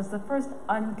desk was the first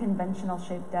unconventional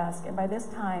shaped desk, and by this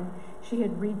time she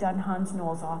had redone Hans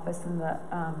Knoll's office in the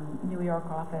New York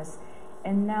office,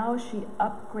 and now she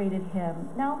upgraded him.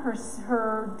 Now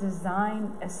her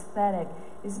design aesthetic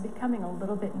is becoming a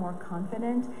little bit more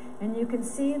confident, and you can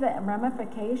see the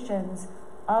ramifications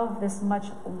of this much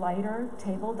lighter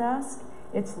table desk.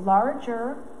 It's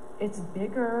larger, it's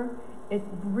bigger, it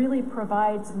really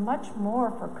provides much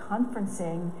more for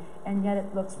conferencing, and yet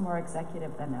it looks more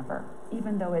executive than ever,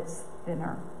 even though it's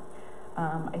thinner.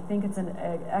 I think it's an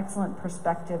excellent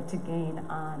perspective to gain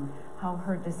on how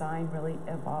her design really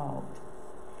evolved.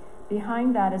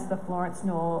 Behind that is the Florence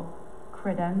Knoll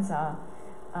credenza.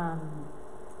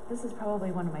 This is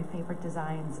probably one of my favorite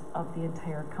designs of the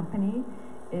entire company.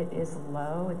 It is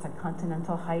low, it's a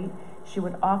continental height. She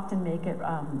would often make it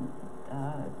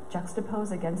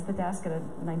juxtapose against the desk at a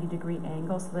 90-degree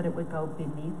angle so that it would go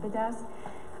beneath the desk.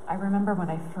 I remember when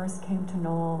I first came to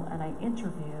Knoll and I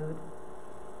interviewed,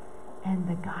 and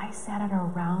the guy sat at a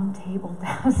round table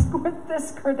desk with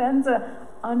this credenza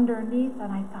underneath,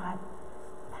 and I thought,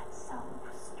 that's so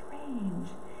strange.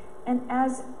 And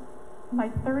as my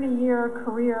 30-year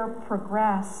career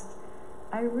progressed,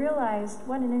 I realized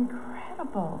what an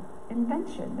incredible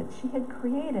invention that she had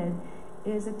created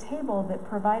is a table that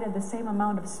provided the same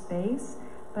amount of space,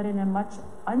 but in a much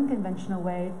unconventional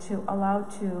way to allow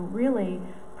to really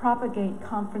propagate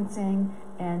conferencing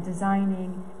and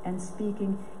designing and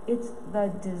speaking. It's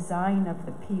the design of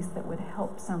the piece that would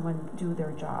help someone do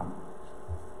their job.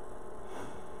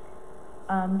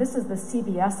 This is the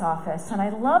CBS office, and I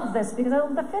love this because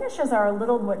the finishes are a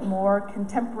little bit more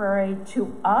contemporary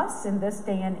to us in this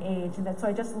day and age, and so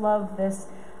I just love this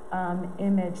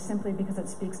image simply because it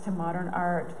speaks to modern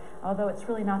art, although it's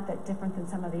really not that different than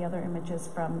some of the other images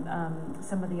from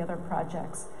some of the other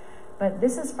projects. But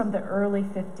this is from the early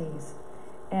 50s,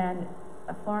 and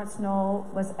Florence Knoll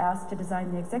was asked to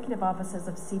design the executive offices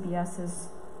of CBS's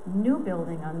new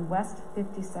building on West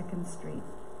 52nd Street.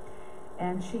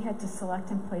 And she had to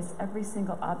select and place every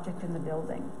single object in the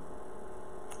building.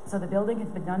 So the building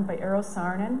had been done by Eero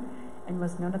Saarinen and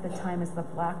was known at the time as the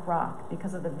Black Rock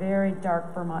because of the very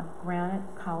dark Vermont granite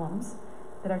columns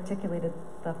that articulated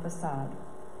the facade.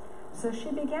 So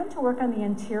she began to work on the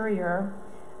interior.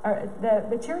 The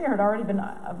interior had already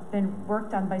been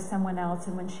worked on by someone else,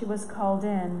 and when she was called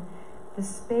in, the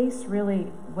space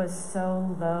really was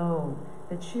so low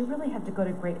that she really had to go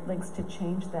to great lengths to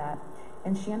change that.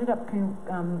 And she ended up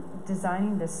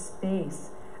designing this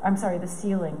space, the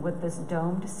ceiling with this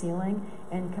domed ceiling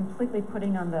and completely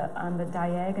putting on the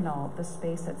diagonal the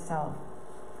space itself.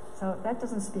 So that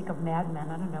doesn't speak of Mad Men.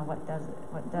 I don't know what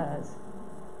does.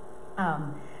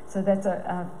 So that's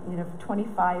a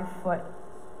 25-foot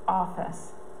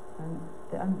office, and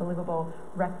the unbelievable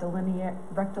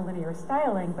rectilinear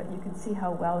styling, but you can see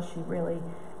how well she really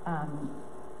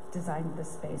designed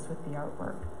this space with the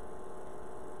artwork.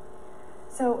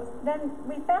 So then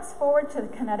we fast forward to the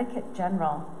Connecticut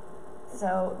General.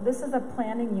 So this is a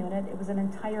planning unit. It was an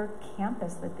entire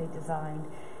campus that they designed.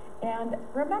 And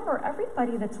remember,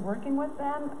 everybody that's working with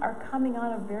them are coming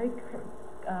out of very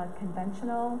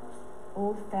conventional,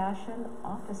 old-fashioned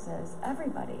offices.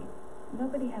 Everybody.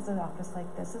 Nobody has an office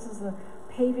like this. This is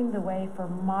paving the way for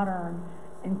modern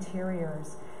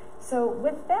interiors. So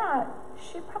with that,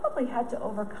 she probably had to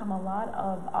overcome a lot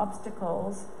of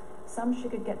obstacles. Some she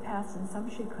could get past and some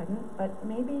she couldn't, but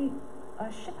maybe a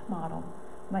ship model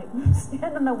might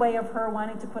stand in the way of her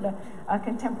wanting to put a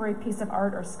contemporary piece of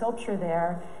art or sculpture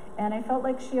there. And I felt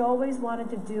like she always wanted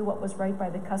to do what was right by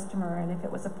the customer, and if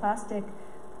it was a plastic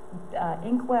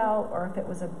inkwell or if it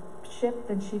was a ship,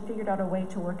 then she figured out a way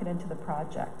to work it into the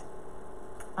project.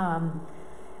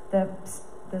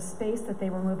 The space that they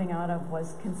were moving out of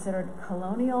was considered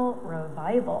colonial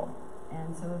revival.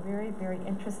 And so very, very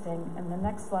interesting. In the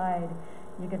next slide,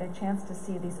 you get a chance to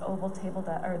see these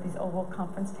these oval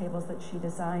conference tables that she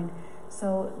designed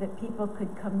so that people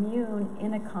could commune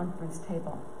in a conference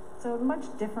table. So a much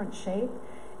different shape.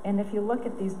 And if you look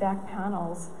at these back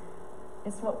panels,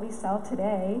 it's what we sell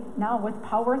today, now with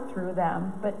power through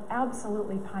them, but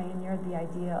absolutely pioneered the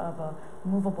idea of a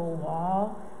movable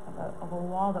wall, of a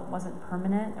wall that wasn't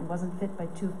permanent and wasn't fit by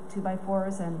two by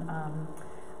fours and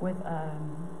with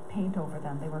paint over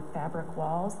them. They were fabric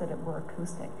walls that were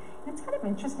acoustic. And it's kind of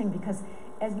interesting because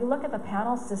as you look at the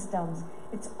panel systems,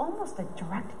 it's almost a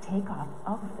direct takeoff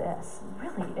of this.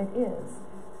 Really, it is.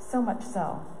 So much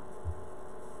so.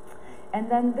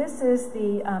 And then this is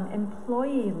the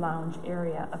employee lounge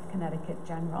area of Connecticut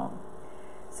General.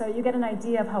 So you get an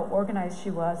idea of how organized she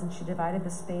was, and she divided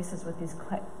the spaces with these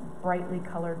brightly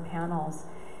colored panels.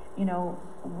 You know,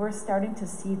 we're starting to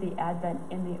see the advent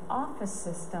in the office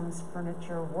systems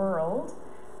furniture world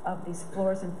of these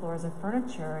floors and floors of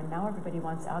furniture, and now everybody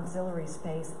wants auxiliary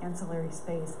space, ancillary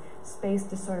space, space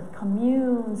to sort of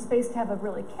commune, space to have a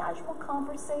really casual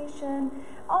conversation,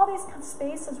 all these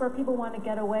spaces where people want to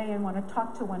get away and want to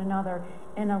talk to one another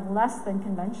in a less than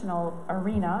conventional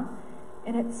arena.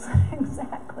 And it's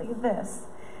exactly this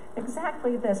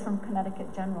from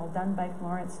Connecticut General, done by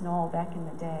Florence Knoll back in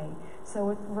the day.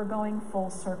 So we're going full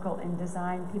circle in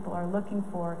design. People are looking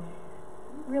for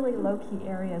really low-key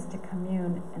areas to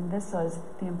commune, and this was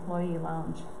the employee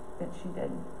lounge that she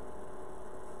did.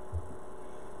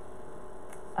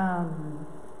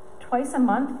 Twice a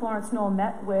month, Florence Knoll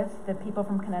met with the people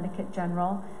from Connecticut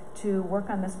General to work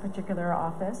on this particular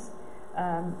office.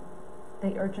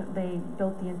 They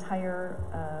built the entire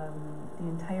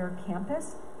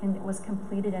campus, and it was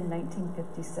completed in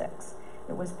 1956.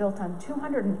 It was built on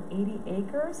 280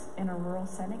 acres in a rural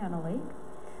setting on a lake,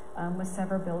 with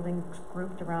several buildings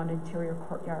grouped around interior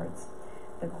courtyards.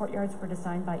 The courtyards were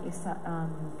designed by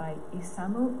Isamu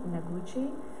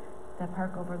Noguchi. The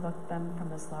park overlooked them from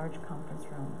this large conference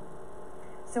room.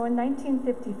 So in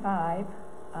 1955,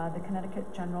 the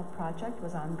Connecticut General project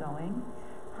was ongoing.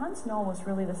 Hans Knoll was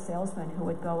really the salesman who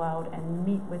would go out and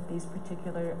meet with these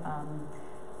particular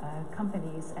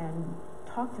companies and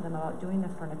talk to them about doing the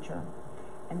furniture.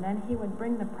 And then he would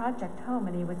bring the project home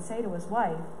and he would say to his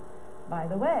wife, by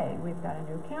the way, we've got a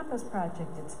new campus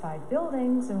project, it's 5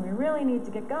 buildings, and we really need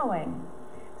to get going.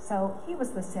 So he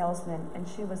was the salesman, and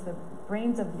she was the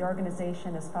brains of the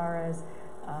organization as far as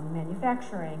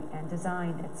manufacturing and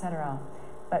design, etc.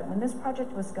 But when this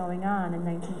project was going on in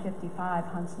 1955,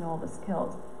 Hans Knoll was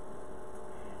killed.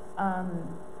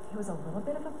 He was a little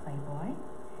bit of a playboy,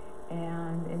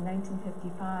 and in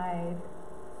 1955,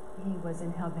 he was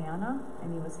in Havana,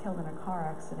 and he was killed in a car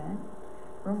accident.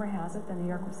 Rumor has it the New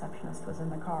York receptionist was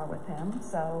in the car with him,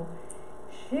 so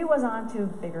she was on to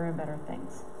bigger and better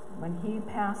things. When he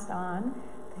passed on,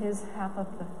 his half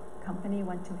of the company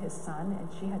went to his son, and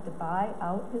she had to buy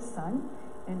out his son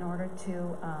in order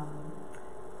to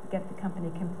get the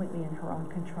company completely in her own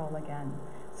control again.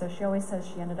 So she always says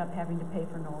she ended up having to pay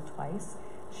for Knoll twice.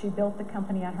 She built the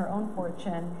company on her own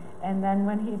fortune, and then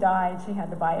when he died, she had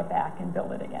to buy it back and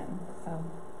build it again. So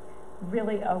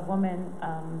really a woman,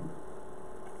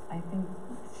 I think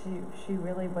she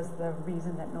really was the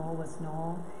reason that Knoll was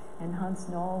Knoll. And Hans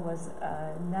Knoll was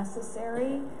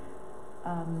necessary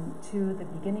to the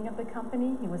beginning of the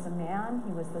company. He was a man,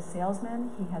 he was the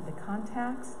salesman, he had the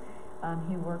contacts,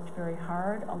 he worked very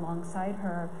hard alongside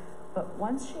her. But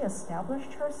once she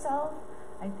established herself,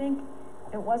 I think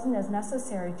it wasn't as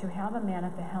necessary to have a man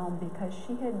at the helm because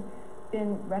she had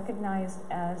been recognized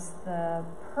as the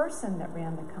person that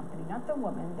ran the company, not the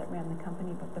woman that ran the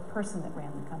company, but the person that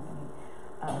ran the company.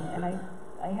 And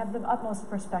I have the utmost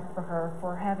respect for her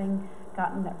for having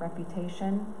gotten that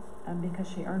reputation because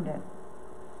she earned it.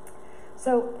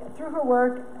 So through her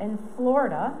work in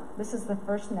Florida, this is the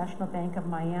First National Bank of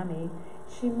Miami,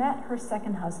 she met her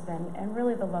second husband and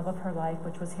really the love of her life,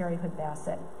 which was Harry Hood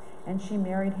Bassett, and she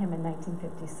married him in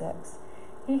 1956.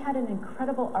 He had an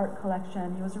incredible art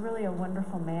collection. He was really a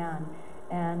wonderful man.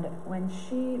 And when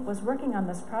she was working on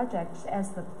this project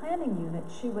as the planning unit,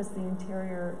 she was the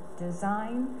interior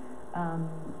design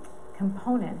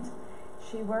component.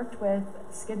 She worked with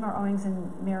Skidmore, Owings,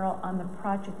 and Merrill on the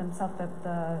project themselves,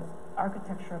 the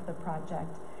architecture of the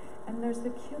project. And there's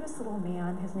the cutest little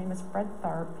man. His name is Fred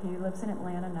Tharp. He lives in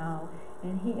Atlanta now.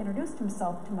 And he introduced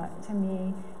himself to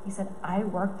me. He said, I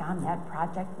worked on that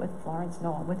project with Florence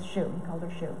Knoll, with Shu. He called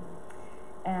her Shu.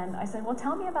 And I said, well,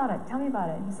 tell me about it. Tell me about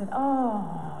it. And he said,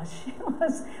 oh, she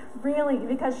was really,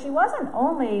 because she wasn't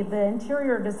only the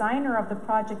interior designer of the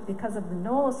project because of the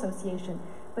Knoll Association,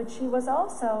 but she was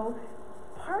also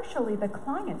partially the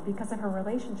client because of her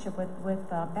relationship with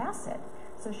Bassett.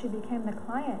 So she became the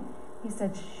client. He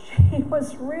said she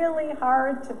was really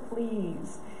hard to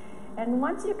please. And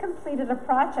once you completed a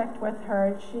project with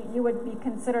her, you would be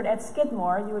considered, at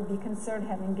Skidmore, you would be considered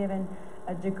having given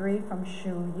a degree from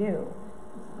Shu Yu.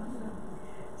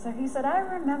 So he said, I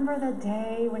remember the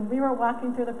day when we were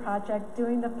walking through the project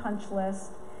doing the punch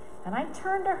list, and I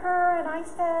turned to her and I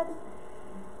said,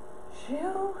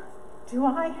 Shu, do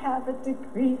I have a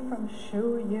degree from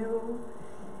Shu Yu?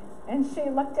 And she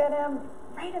looked at him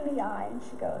right in the eye and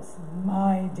she goes,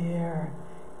 my dear,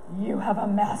 you have a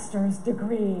master's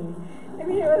degree.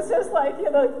 And he was just like,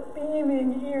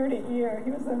 beaming ear to ear. He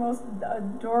was the most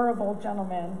adorable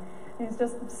gentleman. He's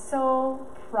just so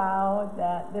proud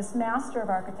that this master of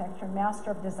architecture,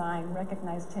 master of design,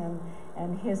 recognized him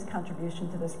and his contribution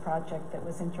to this project that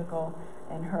was integral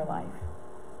in her life.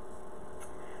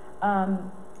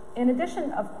 In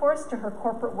addition, of course, to her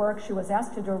corporate work, she was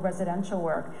asked to do residential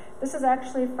work. This is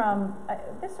actually from,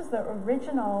 this was the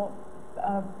original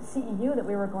CEU that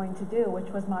we were going to do,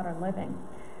 which was Modern Living.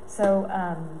 So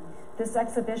this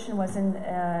exhibition was in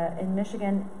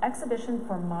Michigan, Exhibition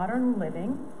for Modern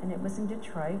Living, and it was in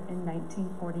Detroit in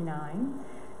 1949.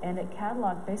 And it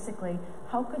cataloged basically,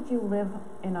 how could you live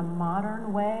in a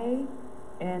modern way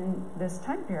in this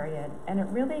time period? And it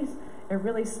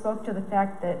really spoke to the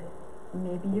fact that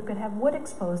maybe you could have wood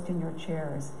exposed in your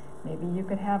chairs. Maybe you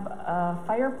could have a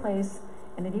fireplace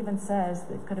And it even says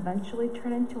that it could eventually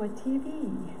turn into a TV.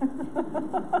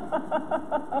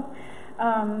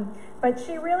 But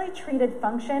she really treated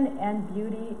function and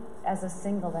beauty as a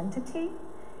single entity.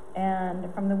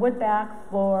 And from the wood back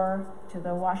floor to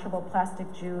the washable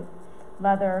plastic jute,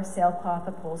 leather, sailcloth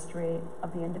upholstery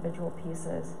of the individual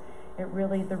pieces, the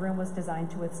room was designed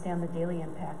to withstand the daily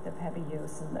impact of heavy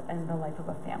use in the life of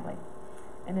a family.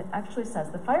 And it actually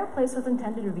says, the fireplace was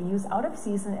intended to be used out of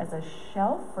season as a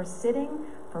shelf for sitting,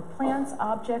 for plants,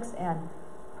 objects, and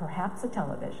perhaps a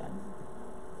television.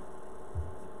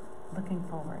 Looking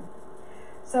forward.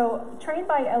 So, trained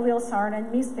by Eliel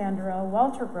Saarinen, Mies van der Rohe,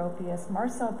 Walter Gropius,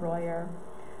 Marcel Breuer,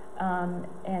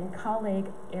 and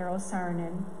colleague Eero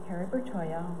Saarinen, Harry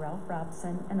Bertoya, Ralph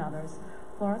Robson, and others,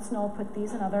 Florence Knoll put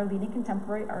these and other leading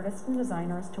contemporary artists and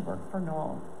designers to work for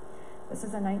Knoll. This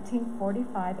is a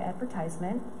 1945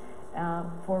 advertisement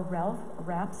for Ralph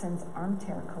Rapson's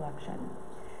Armchair collection.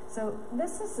 So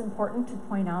this is important to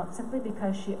point out simply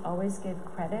because she always gave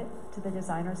credit to the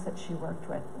designers that she worked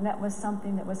with. And that was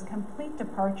something that was a complete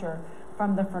departure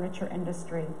from the furniture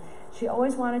industry. She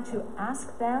always wanted to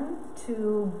ask them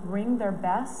to bring their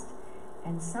best,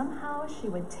 and somehow she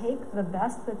would take the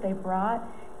best that they brought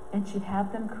and she'd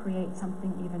have them create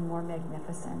something even more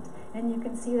magnificent. And you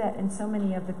can see that in so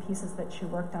many of the pieces that she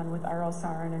worked on with Eero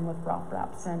Saarinen, with Ralph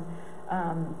Rapson,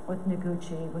 with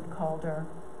Noguchi, with Calder,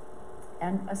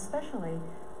 and especially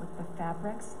with the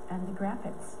fabrics and the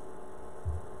graphics.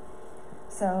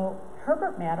 So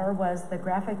Herbert Matter was the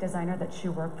graphic designer that she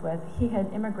worked with. He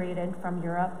had immigrated from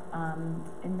Europe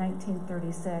in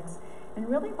 1936 and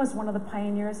really was one of the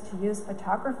pioneers to use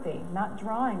photography, not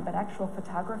drawing, but actual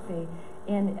photography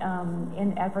in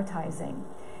advertising.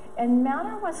 And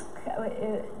Matter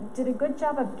did a good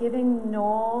job of giving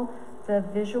Knoll the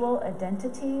visual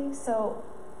identity. So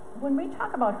when we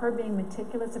talk about her being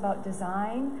meticulous about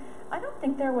design, I don't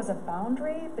think there was a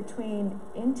boundary between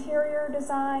interior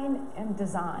design and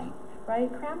design,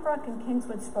 right? Cranbrook and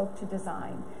Kingswood spoke to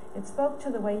design. It spoke to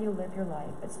the way you live your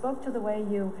life. It spoke to the way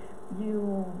you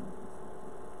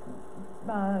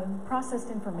processed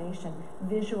information,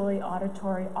 visually,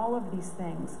 auditory, all of these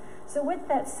things. So with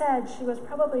that said, she was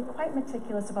probably quite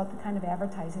meticulous about the kind of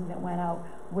advertising that went out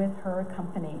with her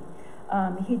company.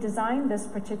 He designed this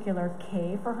particular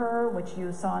K for her, which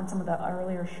you saw in some of the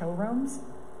earlier showrooms.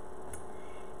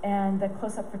 And the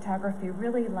close-up photography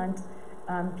really lent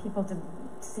people to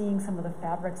seeing some of the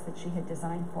fabrics that she had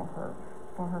designed for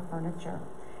her furniture.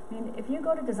 I mean, if you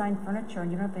go to design furniture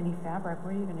and you don't have any fabric,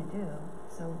 what are you going to do?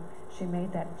 So she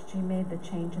made the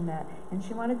change in that. And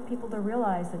she wanted people to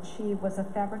realize that she was a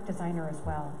fabric designer as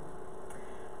well.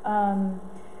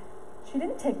 She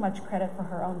didn't take much credit for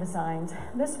her own designs.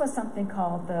 This was something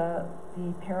called the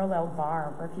parallel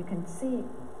bar, where if you can see,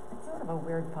 it's sort of a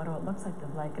weird photo. It looks like the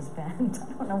leg is bent.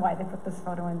 I don't know why they put this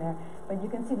photo in there, but you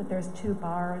can see that there's two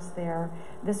bars there.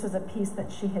 This was a piece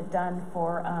that she had done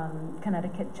for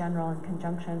Connecticut General in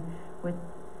conjunction with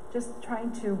just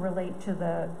trying to relate to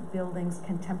the building's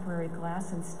contemporary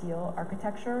glass and steel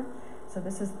architecture. So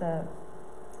this is the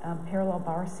parallel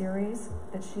bar series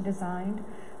that she designed.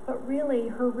 But really,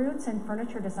 her roots in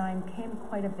furniture design came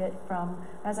quite a bit from,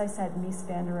 as I said, Mies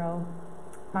van der Rohe,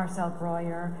 Marcel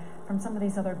Breuer, from some of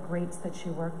these other greats that she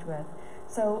worked with.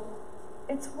 So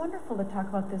it's wonderful to talk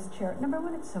about this chair. Number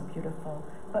one, it's so beautiful.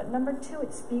 But number two,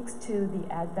 it speaks to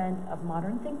the advent of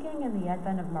modern thinking and the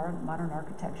advent of modern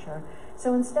architecture.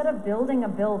 So instead of building a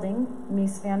building,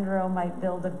 Mies van der Rohe might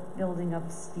build a building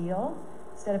of steel.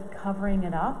 Instead of covering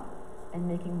it up and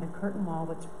making the curtain wall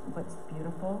what's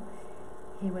beautiful,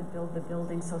 he would build the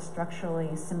building so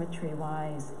structurally,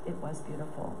 symmetry-wise, it was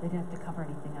beautiful. They didn't have to cover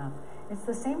anything up. It's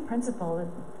the same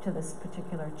principle to this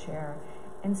particular chair.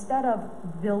 Instead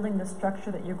of building the structure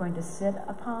that you're going to sit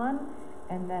upon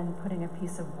and then putting a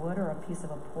piece of wood or a piece of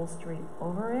upholstery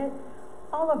over it,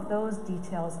 all of those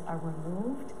details are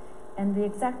removed, and the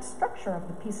exact structure of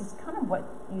the piece is kind of what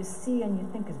you see and you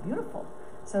think is beautiful.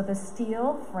 So the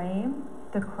steel frame,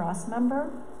 the cross member,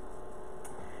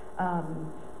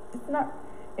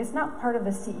 it's not part of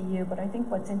the CEU, but I think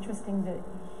what's interesting to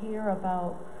hear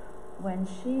about when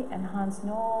she and Hans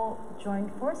Knoll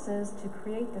joined forces to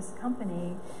create this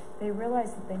company, they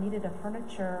realized that they needed a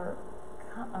furniture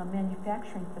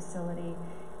manufacturing facility,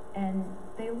 and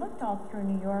they looked all through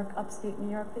New York, upstate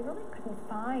New York. They really couldn't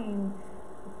find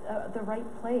the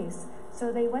right place.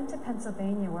 So they went to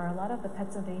Pennsylvania, where a lot of the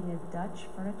Pennsylvania Dutch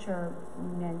furniture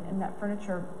men and that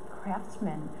furniture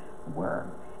craftsmen were.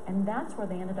 And that's where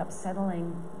they ended up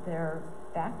settling their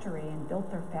factory and built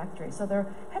their factory. So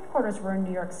their headquarters were in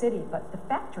New York City, but the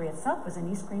factory itself was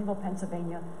in East Greenville,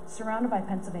 Pennsylvania, surrounded by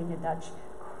Pennsylvania Dutch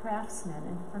craftsmen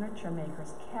and furniture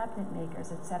makers, cabinet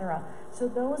makers, etc. So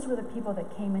those were the people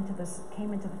that came into the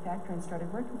factory and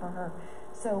started working for her.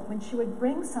 So when she would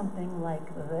bring something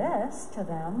like this to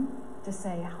them to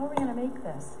say, how are we going to make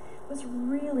this? It was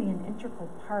really an integral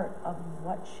part of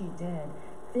what she did,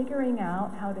 figuring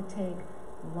out how to take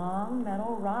long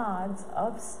metal rods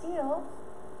of steel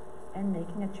and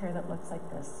making a chair that looks like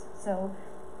this. So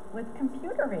with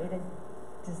computer-aided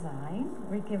design,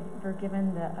 we're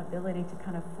given the ability to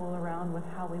kind of fool around with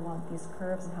how we want these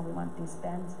curves and how we want these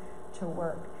bends to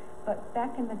work. But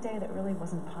back in the day, that really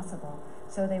wasn't possible.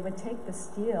 So they would take the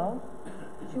steel.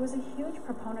 She was a huge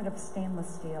proponent of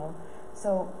stainless steel.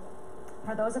 So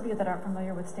for those of you that aren't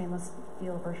familiar with stainless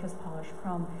steel versus polished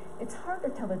chrome, it's hard to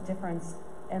tell the difference.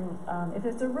 And if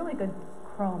it's a really good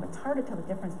chrome, it's hard to tell the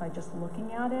difference by just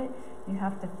looking at it. You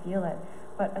have to feel it.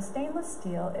 But a stainless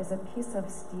steel is a piece of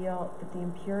steel that the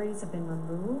impurities have been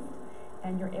removed,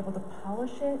 and you're able to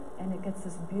polish it, and it gets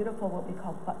this beautiful, what we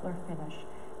call butler finish.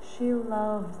 She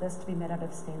loved this to be made out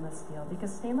of stainless steel,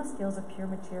 because stainless steel is a pure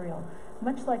material,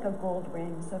 much like a gold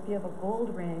ring. So if you have a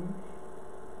gold ring,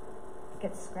 it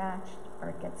gets scratched or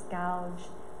it gets gouged,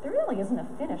 there really isn't a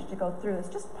finish to go through. It's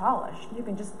just polished. You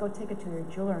can just go take it to your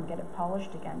jeweler and get it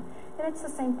polished again. And it's the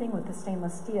same thing with the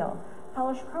stainless steel.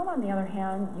 Polished chrome, on the other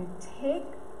hand, you take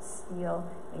steel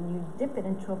and you dip it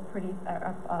into a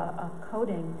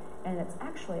coating, and it's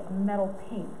actually a metal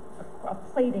paint. A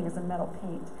plating is a metal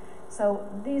paint. So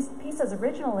these pieces,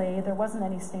 originally, there wasn't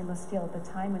any stainless steel at the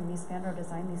time when Mies van der Rohe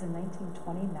designed these in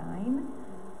 1929.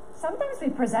 Sometimes we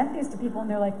present these to people and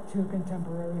they're like, too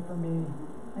contemporary for me.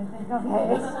 I think,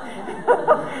 okay.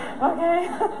 Okay.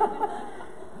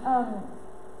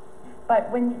 But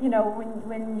when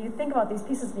you think about these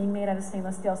pieces being made out of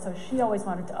stainless steel, so she always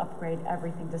wanted to upgrade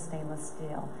everything to stainless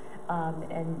steel.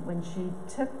 And when she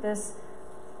took this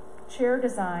chair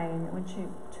design, when she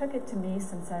took it to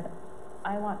Mies and said,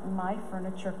 I want my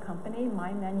furniture company,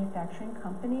 my manufacturing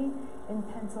company in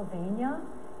Pennsylvania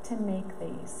to make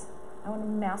these. I want to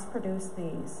mass produce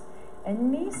these.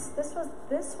 And Mies, this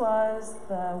was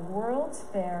the World's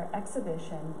Fair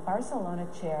exhibition, Barcelona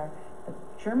chair, the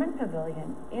German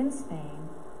pavilion in Spain.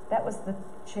 That was the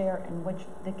chair in which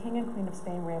the King and Queen of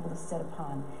Spain were able to sit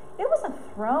upon. It was a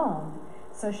throne.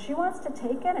 So she wants to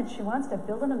take it and she wants to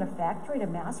build it in a factory to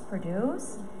mass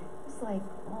produce. It's like,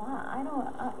 well, I don't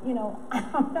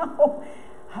know.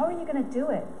 How are you going to do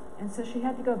it? And so she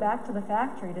had to go back to the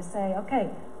factory to say,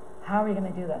 okay, how are you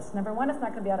going to do this? Number one, it's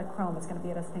not going to be out of chrome, it's going to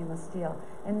be out of stainless steel.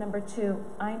 And number two,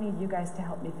 I need you guys to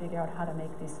help me figure out how to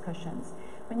make these cushions.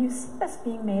 When you see this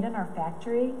being made in our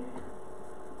factory,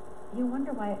 you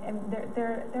wonder why, and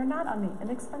they're not on the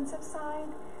inexpensive side,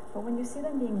 but when you see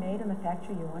them being made in the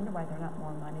factory, you wonder why they're not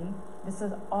more money. This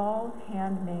is all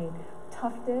handmade,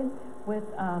 tufted with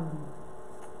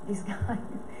these guys.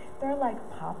 They're like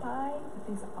Popeye with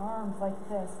these arms like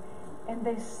this. And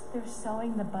they're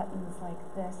sewing the buttons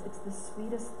like this. It's the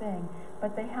sweetest thing.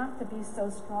 But they have to be so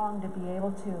strong to be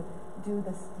able to do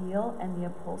the steel and the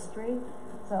upholstery.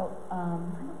 So I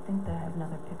don't think that I have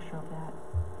another picture of that.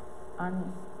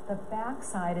 On the back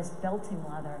side is belting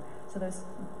leather. So there's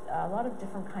a lot of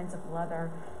different kinds of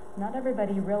leather. Not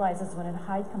everybody realizes when a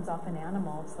hide comes off an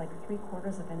animal, it's like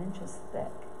 3/4 of an inch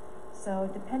thick. So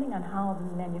depending on how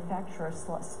the manufacturer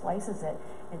slices it,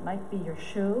 it might be your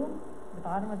shoe, the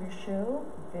bottom of your shoe,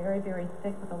 very, very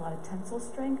thick with a lot of tensile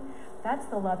strength. That's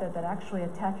the leather that actually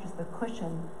attaches the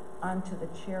cushion onto the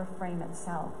chair frame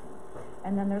itself.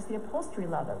 And then there's the upholstery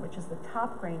leather, which is the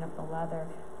top grain of the leather,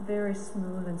 very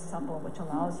smooth and supple, which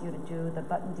allows you to do the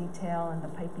button detail and the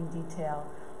piping detail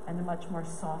and a much more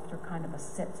softer kind of a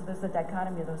sit. So there's the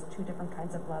dichotomy of those two different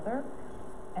kinds of leather.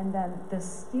 And then the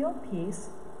steel piece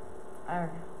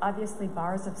are obviously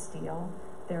bars of steel.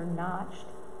 They're notched,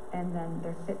 and then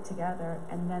they're fit together,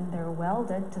 and then they're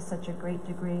welded to such a great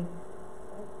degree.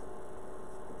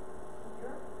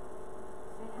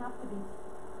 They have to be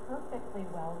perfectly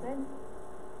welded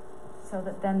so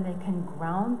that then they can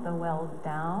ground the weld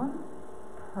down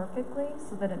perfectly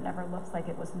so that it never looks like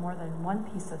it was more than one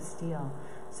piece of steel.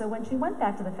 So when she went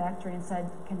back to the factory and said,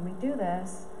 can we do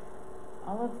this,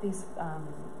 all of these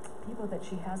people that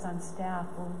she has on staff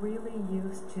were really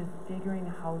used to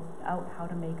figuring out how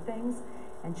to make things.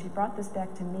 And she brought this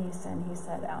back to Mies, and he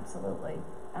said, absolutely,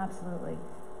 absolutely,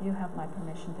 you have my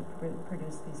permission to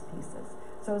produce these pieces.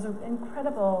 So it was an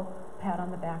incredible pat on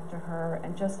the back to her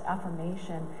and just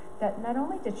affirmation that not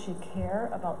only did she care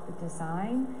about the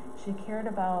design, she cared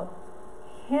about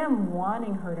him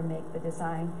wanting her to make the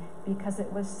design because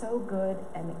it was so good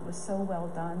and it was so well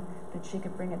done that she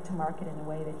could bring it to market in a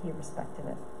way that he respected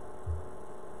it.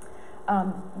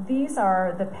 These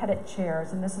are the Pettit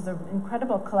chairs, and this is an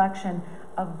incredible collection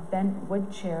of bent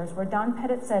wood chairs, where Don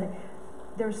Pettit said,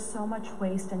 there's so much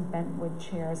waste in bent wood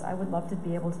chairs. I would love to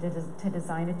be able to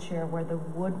design a chair where the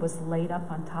wood was laid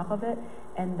up on top of it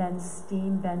and then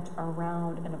steam bent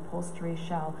around an upholstery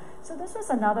shell. So this was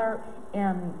another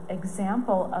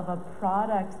example of a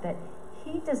product that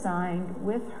he designed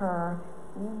with her,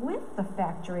 with the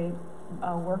factory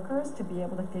workers, to be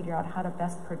able to figure out how to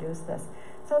best produce this.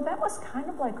 So that was kind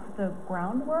of like the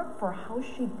groundwork for how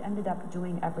she ended up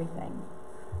doing everything.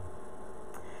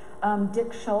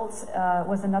 Dick Schultz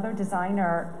was another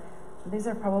designer. These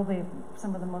are probably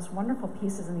some of the most wonderful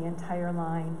pieces in the entire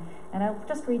line. And I'll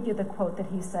just read you the quote that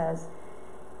he says.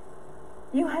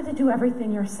 You had to do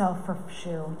everything yourself for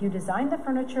Shoe. You designed the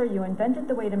furniture, you invented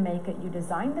the way to make it, you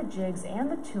designed the jigs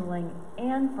and the tooling,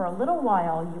 and for a little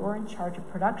while you were in charge of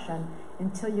production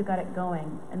until you got it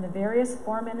going, and the various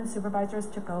foremen and supervisors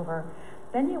took over.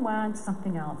 Then you went on to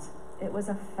something else. It was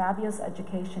a fabulous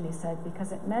education, he said,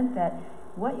 because it meant that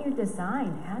what you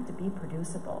designed had to be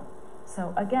producible.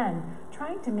 So again,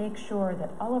 trying to make sure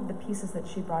that all of the pieces that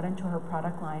she brought into her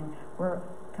product line were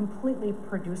completely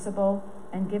producible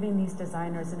and giving these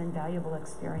designers an invaluable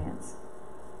experience.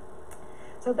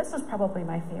 So this is probably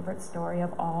my favorite story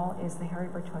of all, is the Harry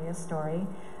Bertoia story.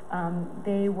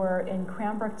 They were in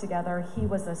Cranbrook together. He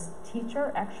was a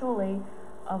teacher, actually,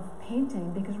 of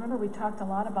painting, because remember we talked a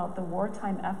lot about the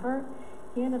wartime effort.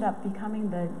 He ended up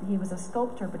becoming he was a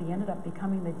sculptor, but he ended up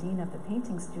becoming the dean of the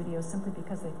painting studio simply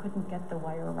because they couldn't get the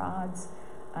wire rods.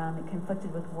 It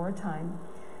conflicted with wartime.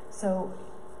 So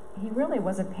he really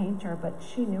was a painter, but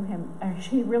she knew him,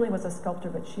 she really was a sculptor,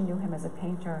 but she knew him as a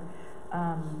painter.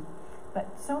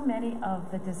 But so many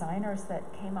of the designers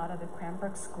that came out of the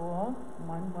Cranbrook School,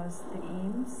 one was the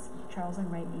Eames, Charles and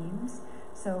Ray Eames.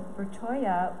 So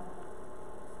Bertoia,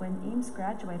 when Eames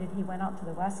graduated, he went out to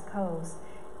the West Coast,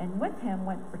 and with him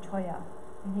went Bertoia.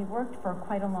 And he worked for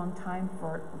quite a long time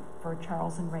for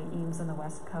Charles and Ray Eames on the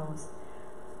West Coast.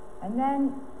 And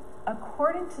then,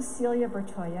 according to Celia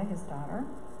Bertoia, his daughter,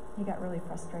 he got really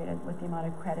frustrated with the amount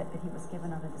of credit that he was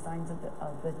given on the designs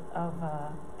of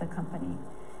the company.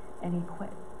 And he quit,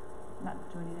 not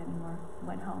doing it anymore,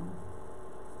 went home,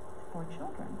 4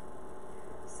 children.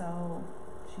 So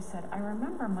she said, I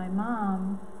remember my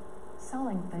mom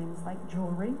selling things like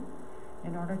jewelry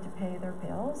in order to pay their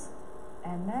bills.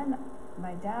 And then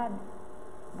my dad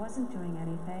wasn't doing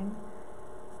anything.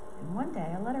 And one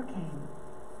day a letter came,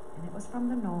 and it was from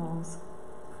the Knolls.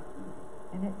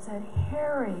 And it said,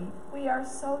 Harry, we are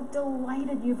so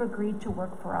delighted you've agreed to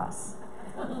work for us.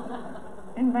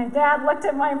 And my dad looked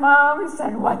at my mom and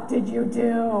said, what did you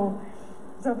do?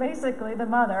 So basically the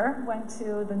mother went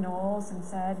to the Knolls and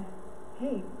said,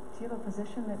 hey, do you have a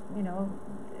position that,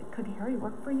 could Harry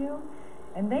work for you?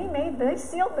 And they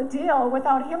sealed the deal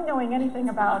without him knowing anything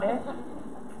about it.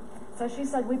 So she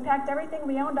said, we packed everything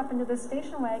we owned up into the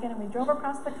station wagon and we drove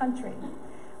across the country.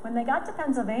 When they got to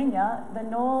Pennsylvania, the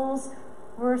Knolls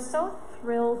were so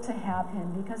thrilled to have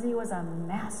him because he was a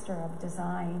master of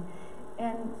design.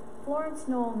 And Florence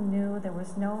Knoll knew there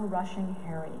was no rushing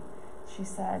Harry. She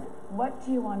said, what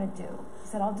do you want to do? He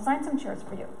said, I'll design some chairs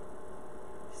for you.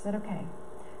 She said, okay.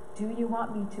 Do you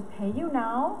want me to pay you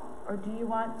now, or do you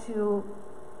want to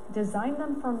design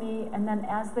them for me, and then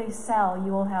as they sell,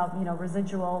 you will have,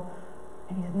 residual?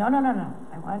 And he said, no.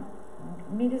 I want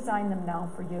me to design them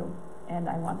now for you, and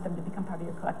I want them to become part of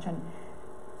your collection.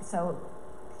 So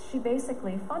she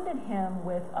basically funded him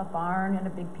with a barn and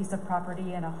a big piece of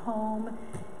property and a home.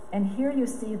 And here you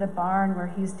see the barn where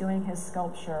he's doing his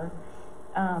sculpture.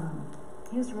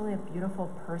 He was really a beautiful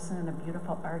person and a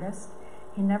beautiful artist.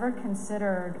 He never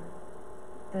considered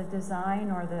the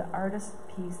design or the artist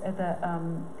piece,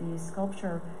 the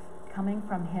sculpture coming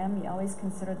from him. He always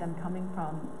considered them coming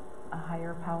from a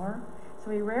higher power.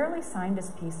 So he rarely signed his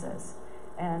pieces.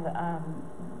 And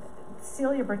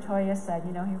Celia Bertoia said,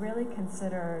 he really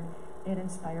considered it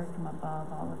inspired from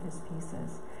above, all of his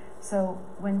pieces. So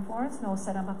when Florence Knoll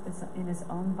set him up in his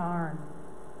own barn,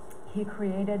 he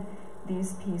created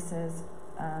these pieces,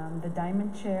 the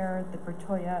diamond chair, the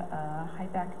Bertoia high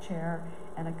back chair,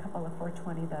 and a couple of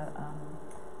 420, the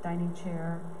dining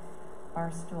chair,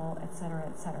 bar stool, etc.,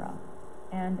 etc.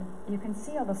 And you can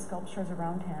see all the sculptures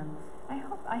around him.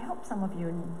 I hope some of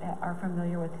you are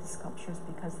familiar with his sculptures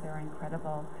because they're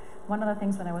incredible. One of the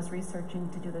things when I was researching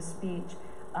to do the speech,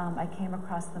 I came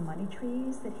across the money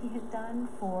trees that he had done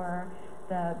for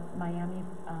the Miami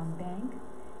Bank,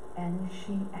 and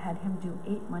she had him do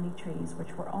 8 money trees,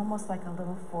 which were almost like a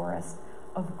little forest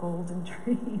of golden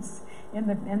trees in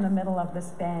the middle of this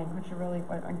bank, which are really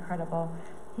incredible.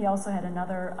 He also had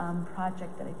another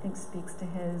project that I think speaks to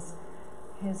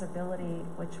his ability,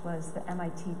 which was the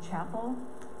MIT chapel.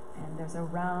 And there's a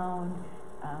round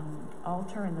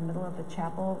altar in the middle of the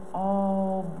chapel,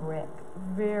 all brick,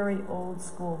 very old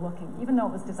school looking, even though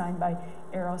it was designed by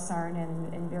Eero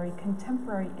Saarinen and very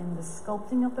contemporary in the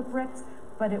sculpting of the bricks,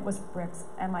 but it was bricks,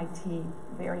 MIT,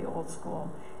 very old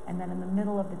school. And then in the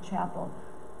middle of the chapel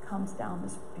comes down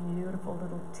this beautiful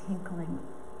little tinkling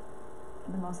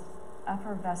in the most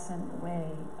effervescent way.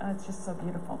 It's just so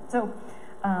beautiful. So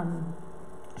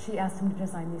she asked him to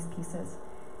design these pieces.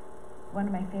 One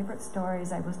of my favorite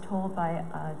stories I was told by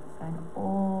an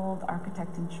old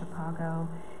architect in Chicago,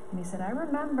 and he said, I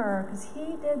remember, because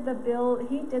he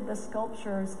did the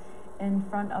sculptures in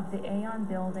front of the Aon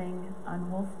building on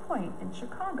Wolf Point in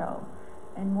Chicago.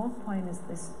 And Wolf Point is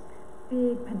this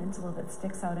big peninsula that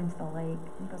sticks out into the lake.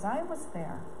 He goes, I was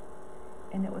there,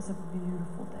 and it was a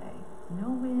beautiful day.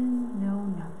 No wind, no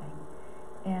nothing.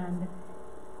 And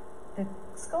the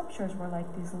sculptures were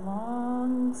like these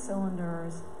long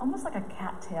cylinders, almost like a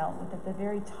cattail, with at the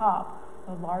very top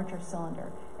a larger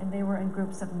cylinder. And they were in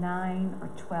groups of 9 or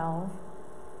 12,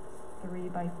 3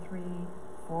 by 3,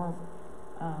 4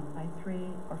 by 3,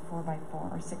 or 4 by 4,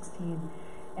 or 16.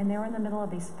 And they were in the middle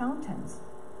of these fountains.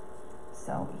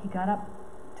 So he got up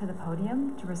to the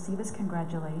podium to receive his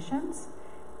congratulations,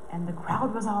 and the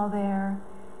crowd was all there.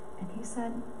 And he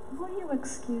said, will you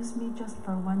excuse me just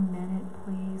for 1 minute,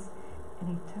 please? And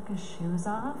he took his shoes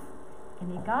off,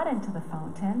 and he got into the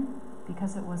fountain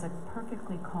because it was a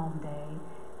perfectly calm day,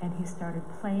 and he started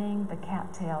playing the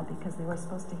cattail because they were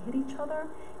supposed to hit each other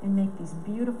and make these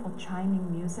beautiful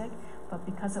chiming music, but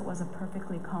because it was a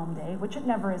perfectly calm day, which it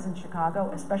never is in Chicago,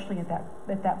 especially at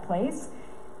that place,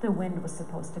 the wind was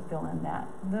supposed to fill in that.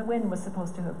 The wind was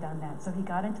supposed to have done that. So he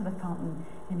got into the fountain,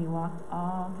 and he walked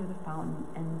all through the fountain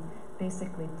and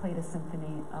basically played a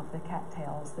symphony of the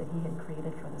cattails that he had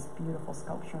created for this beautiful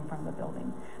sculpture in front of the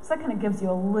building. So that kind of gives you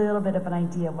a little bit of an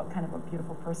idea of what kind of a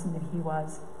beautiful person that he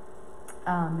was.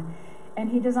 And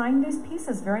he designed these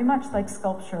pieces very much like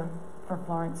sculpture for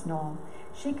Florence Knoll.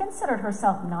 She considered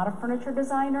herself not a furniture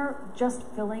designer, just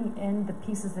filling in the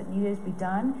pieces that needed to be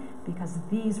done, because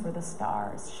these were the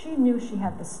stars. She knew she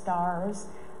had the stars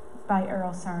by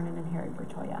Eero Saarinen and Harry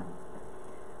Bertoia.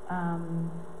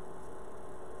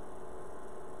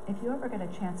 If you ever get a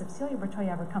chance, if Celia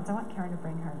Bertoia ever comes, I want Karen to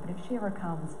bring her, but if she ever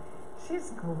comes,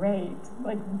 she's great,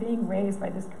 like being raised by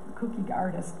this kooky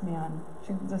artist man.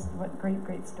 She's just, what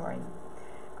great story.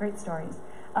 Great stories.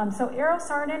 So Eero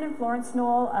Saarinen and Florence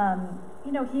Knoll,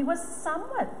 you know, he was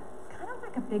somewhat kind of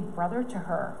like a big brother to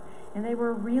her, and they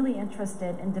were really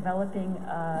interested in developing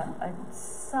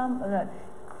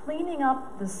cleaning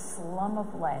up the slum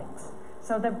of legs.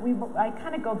 So that I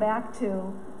kind of go back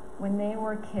to when they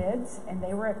were kids and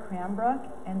they were at Cranbrook,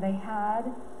 and they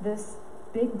had this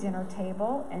big dinner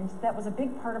table, and that was a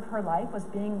big part of her life, was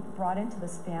being brought into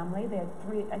this family. They had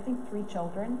three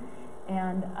children,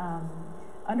 and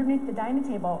underneath the dining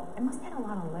table, it must have had a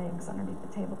lot of legs underneath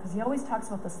the table, because he always talks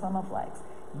about the slum of legs.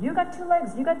 You got 2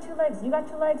 legs, you got 2 legs, you got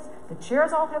 2 legs. The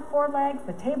chairs all have 4 legs,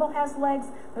 the table has legs.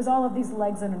 There's all of these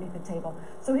legs underneath the table.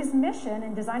 So his mission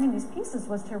in designing these pieces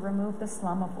was to remove the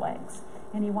slum of legs.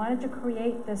 And he wanted to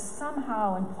create this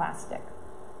somehow in plastic.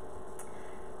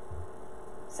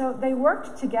 So they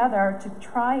worked together to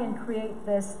try and create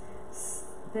this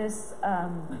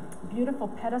beautiful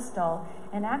pedestal.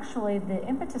 And actually, the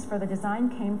impetus for the design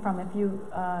came from, if you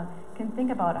can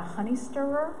think about a honey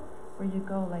stirrer, where you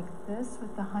go like this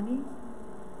with the honey,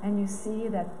 and you see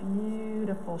that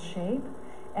beautiful shape.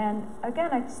 And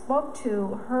again, I spoke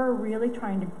to her really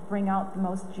trying to bring out the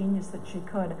most genius that she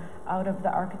could out of the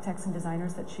architects and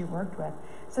designers that she worked with.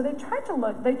 So they tried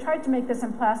to make this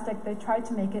in plastic, they tried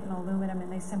to make it in aluminum,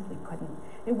 and they simply couldn't.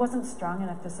 It wasn't strong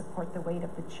enough to support the weight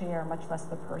of the chair, much less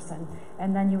the person.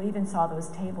 And then you even saw those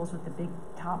tables with the big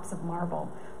tops of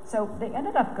marble. So they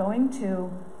ended up going to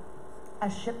a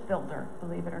shipbuilder,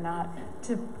 believe it or not,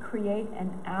 to create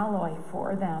an alloy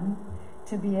for them,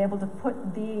 to be able to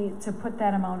put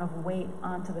that amount of weight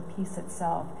onto the piece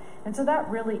itself. And so that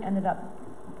really ended up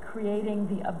creating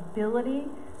the ability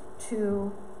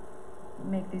to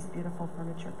make these beautiful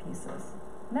furniture pieces.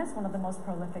 And that's one of the most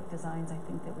prolific designs, I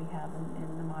think, that we have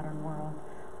in the modern world,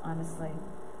 honestly.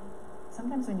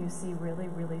 Sometimes when you see really,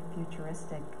 really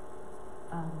futuristic,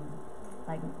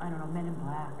 like, I don't know, Men in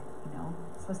Black, you know,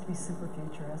 it's supposed to be super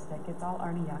futuristic. It's all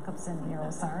Arne Jacobsen and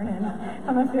Eero Saarinen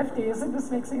from the 50s. It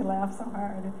just makes me laugh so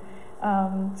hard.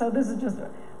 So this is just,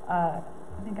 I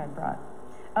think I brought.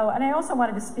 Oh, and I also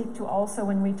wanted to speak to also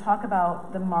when we talk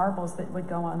about the marbles that would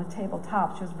go on the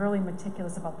tabletop. She was really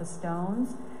meticulous about the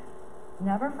stones.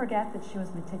 Never forget that she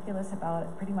was meticulous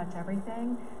about pretty much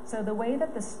everything. So the way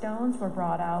that the stones were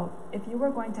brought out, if you were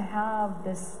going to have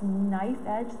this knife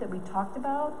edge that we talked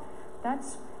about,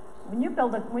 that's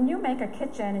when you make a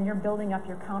kitchen and you're building up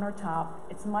your countertop,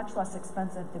 it's much less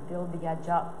expensive to build the edge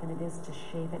up than it is to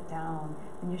shave it down.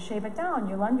 When you shave it down,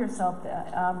 you lend yourself,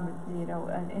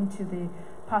 into the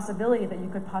possibility that you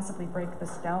could possibly break the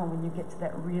stone when you get to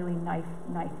that really knife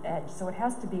edge. So it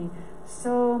has to be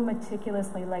so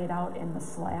meticulously laid out in the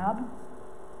slab.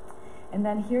 And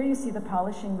then here you see the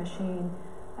polishing machine.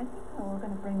 I think we're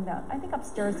going to bring that. I think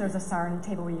upstairs there's a sarn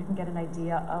table where you can get an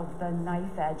idea of the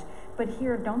knife edge. But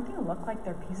here, don't they look like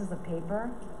they're pieces of paper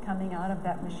coming out of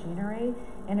that machinery?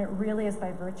 And it really is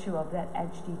by virtue of that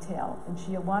edge detail. And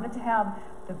she wanted to have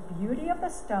the beauty of the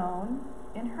stone.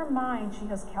 In her mind, she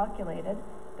has calculated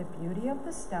the beauty of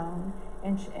the stone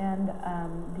and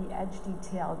the edge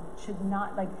detail should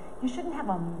not, like, you shouldn't have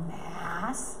a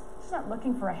mass. She's not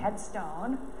looking for a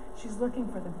headstone. She's looking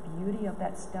for the beauty of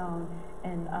that stone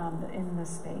in the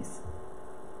space.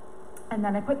 And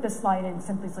then I put this slide in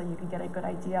simply so you can get a good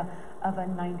idea of a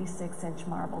 96-inch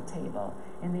marble table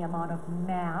and the amount of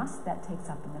mass that takes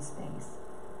up in the space.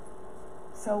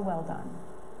 So well done.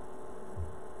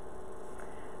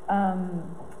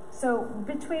 So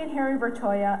between Harry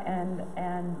Bertoia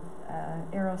and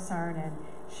Eero Saarinen,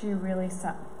 she really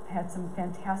had some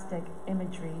fantastic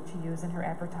imagery to use in her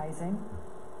advertising.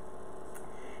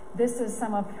 This is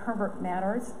some of Herbert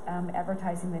Matter's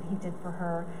advertising that he did for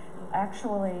her.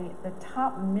 Actually, the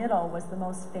top middle was the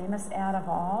most famous ad of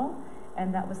all,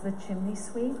 and that was the chimney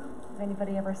sweep. If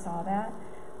anybody ever saw that?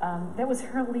 That was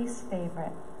her least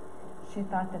favorite. She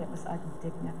thought that it was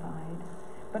undignified,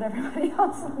 but everybody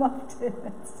else loved it.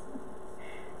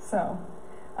 So,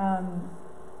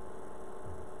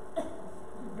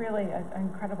 really an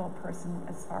incredible person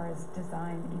as far as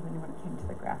design, even when it came to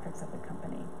the graphics of the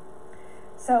company.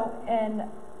 So in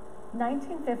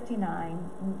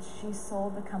 1959, she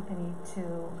sold the company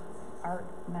to Art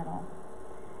Metal.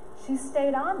 She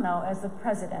stayed on, though, as the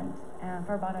president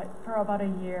for about a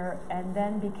year, and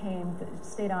then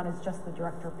stayed on as just the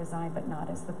director of design, but not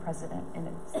as the president in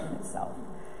itself.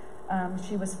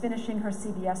 She was finishing her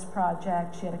CBS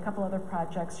project. She had a couple other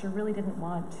projects. She really didn't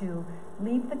want to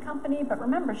leave the company, but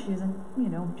remember, she was,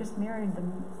 just married the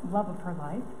love of her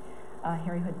life,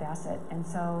 Harry Hood Bassett, and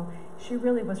so she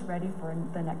really was ready for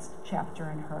the next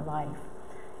chapter in her life.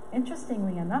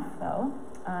 Interestingly enough, though,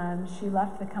 she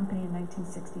left the company in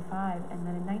 1965, and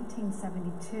then in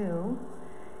 1972,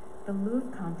 the Louvre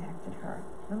contacted her.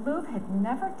 The Louvre had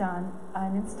never done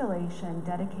an installation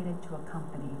dedicated to a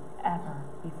company ever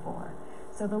before.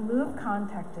 So the Louvre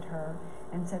contacted her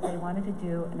and said they wanted to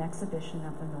do an exhibition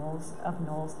of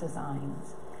Knoll's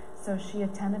designs. So she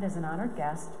attended as an honored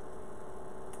guest,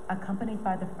 accompanied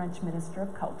by the French Minister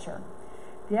of Culture.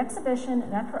 The exhibition,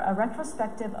 a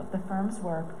retrospective of the firm's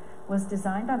work, was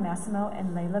designed by Massimo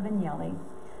and Leila Vignelli.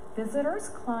 Visitors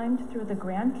climbed through the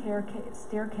grand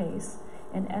staircase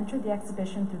and entered the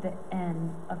exhibition through the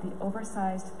N of the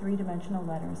oversized three-dimensional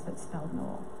letters that spelled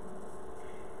Knoll.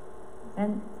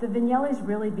 And the Vignellis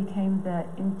really became the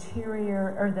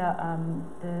interior, or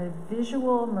the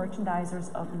visual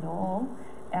merchandisers of Knoll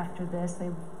after this.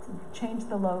 They changed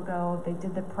the logo, they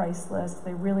did the price list,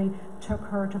 they really took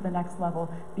her to the next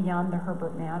level beyond the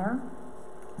Herbert Manor.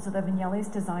 So the Vignellis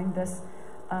designed this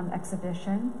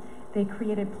exhibition. They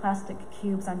created plastic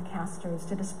cubes on casters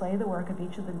to display the work of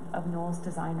each of Knoll's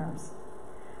designers.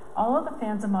 All of the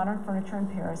fans of modern furniture in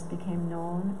Paris became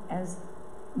known as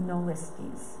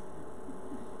Knollistes.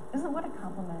 What a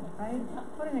compliment, right?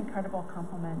 What an incredible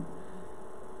compliment.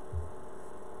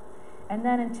 And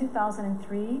then in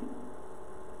 2003,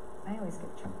 I always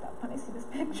get choked up when I see this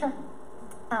picture.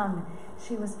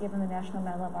 She was given the National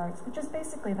Medal of Arts, which is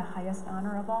basically the highest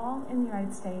honor of all in the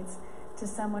United States, to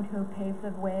someone who paved the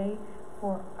way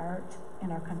for art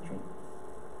in our country.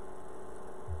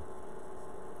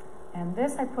 And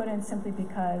this I put in simply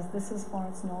because this is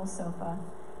Florence Knoll's sofa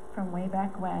from way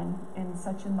back when, in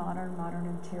such a modern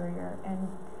interior, and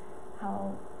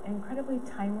how incredibly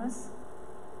timeless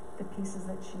the pieces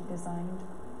that she designed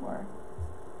were.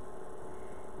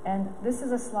 And this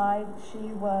is a slide.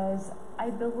 She was, I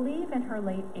believe, in her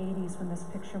late 80s when this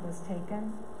picture was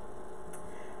taken.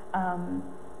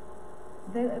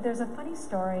 There's a funny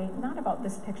story, not about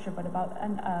this picture, but about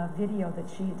a video that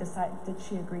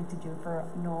she agreed to do for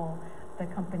Knoll, the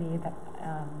company that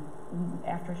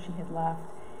after she had left,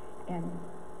 and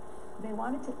they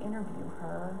wanted to interview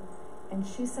her, and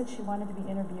she said she wanted to be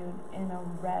interviewed in a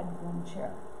red room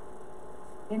chair,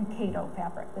 in Cato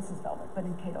fabric. This is velvet, but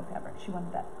in Cato fabric. She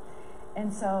wanted that.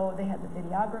 And so they had the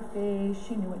videography.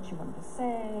 She knew what she wanted to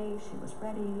say. She was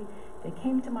ready. They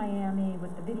came to Miami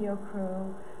with the video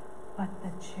crew, but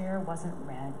the chair wasn't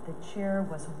red. The chair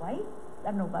was white.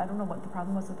 I don't know what the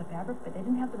problem was with the fabric, but they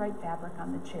didn't have the right fabric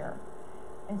on the chair.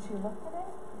 And she looked at it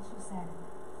and she said,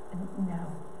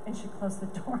 no. And she closed the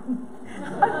door.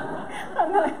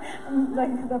 I'm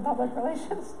the public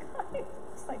relations guy.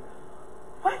 It's like,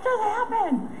 what just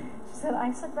happened? She said,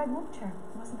 I said red womb chair.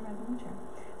 It wasn't a red womb chair.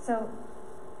 So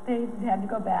they had to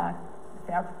go back,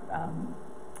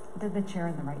 did the chair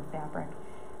in the right fabric.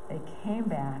 They came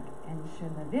back, and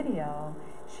in the video,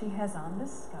 she has on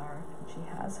this scarf, and she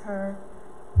has her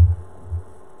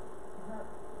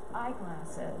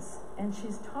eyeglasses, and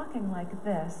she's talking like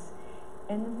this.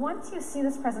 And once you see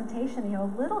this presentation, you know,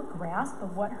 a little grasp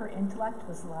of what her intellect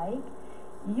was like,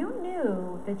 you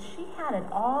knew that she had it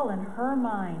all in her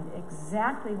mind,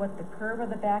 exactly what the curve of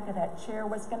the back of that chair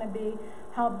was going to be,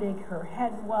 how big her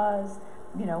head was,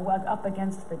 you know, up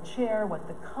against the chair, what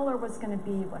the color was going to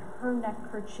be, what her neck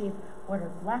kerchief, what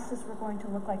her glasses were going to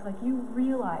look like. Like, you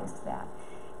realized that.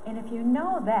 And if you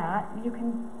know that, you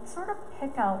can sort of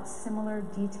pick out similar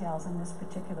details in this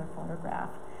particular photograph.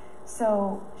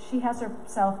 So she has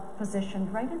herself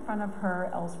positioned right in front of her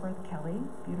Ellsworth Kelly,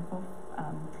 beautiful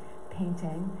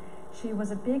painting. She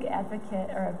was a big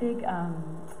advocate, or a big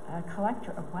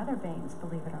collector of weather vanes,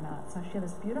 believe it or not. So she had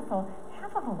this beautiful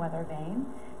half of a weather vane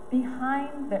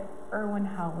behind the Erwin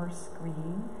Hauer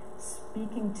screen,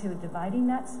 speaking to dividing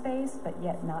that space, but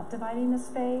yet not dividing the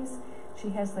space. She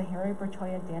has the Harry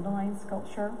Bertoia dandelion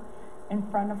sculpture in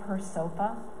front of her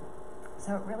sofa.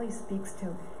 So it really speaks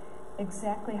to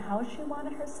exactly how she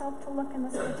wanted herself to look in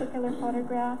this particular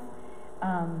photograph.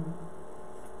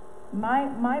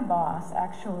 My boss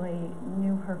actually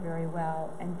knew her very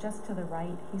well, and just to the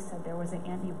right, he said there was an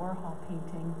Andy Warhol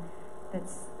painting that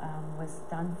was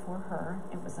done for her.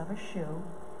 It was of a shoe,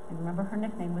 and remember, her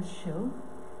nickname was Shoe,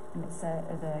 and it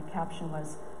said the caption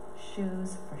was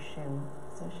 "Shoes for Shoe."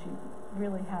 So she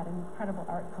really had an incredible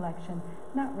art collection,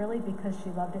 not really because she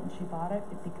loved it and she bought it,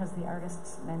 but because the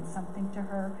artists meant something to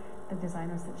her, the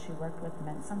designers that she worked with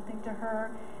meant something to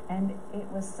her, and it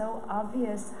was so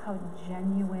obvious how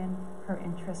genuine her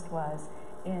interest was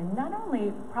in not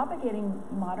only propagating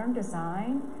modern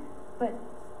design, but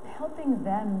helping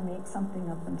them make something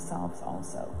of themselves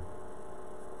also.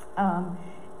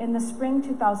 In the spring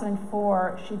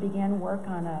 2004, she began work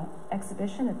on an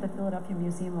exhibition at the Philadelphia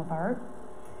Museum of Art,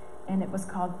 and it was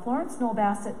called Florence Knoll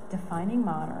Bassett Defining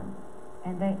Modern,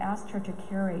 and they asked her to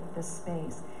curate this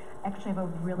space. Actually, I have a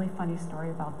really funny story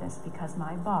about this because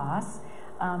my boss,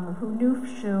 who knew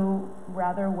Shu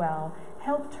rather well,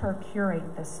 helped her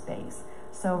curate this space.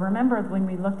 So remember, when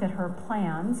we looked at her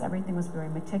plans, everything was very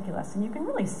meticulous, and you can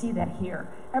really see that here.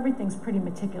 Everything's pretty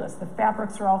meticulous. The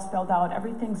fabrics are all spelled out,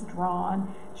 everything's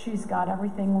drawn. She's got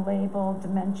everything labeled,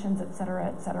 dimensions, et cetera,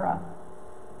 et cetera.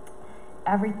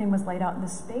 Everything was laid out, and the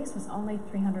space was only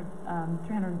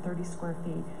 330 square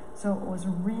feet. So it was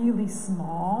really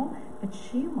small, but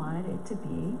she wanted it to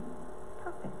be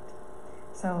perfect.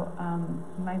 So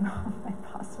my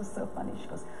boss was so funny. She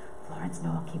goes, "Florence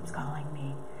Knoll keeps calling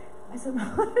me." I said,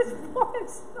 "What is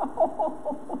Florence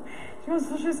Knoll?" She goes,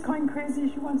 "So she's going crazy.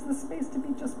 She wants the space to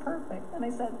be just perfect." And I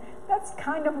said, "That's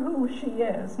kind of who she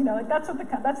is. You know, like that's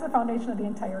the foundation of the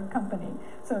entire company."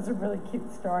 So it's a really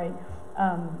cute story.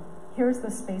 Here's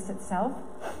the space itself,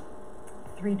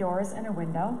 3 doors and a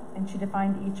window, and she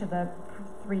defined each of the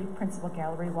 3 principal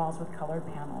gallery walls with colored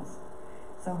panels.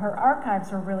 So her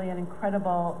archives were really an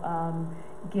incredible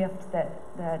gift that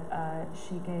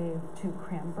she gave to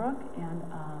Cranbrook, and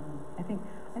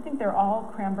I think they're all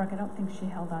Cranbrook. I don't think she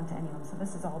held on to any of them. So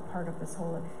this is all part of this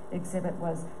whole exhibit,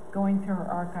 was going through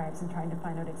her archives and trying to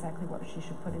find out exactly what she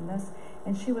should put in this.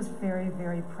 And she was very,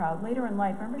 very proud. Later in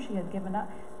life, remember, she had given up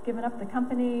the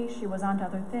company. She was on to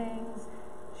other things.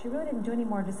 She really didn't do any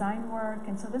more design work,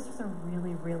 and so this was a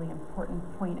really, really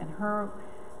important point in her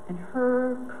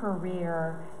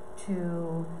career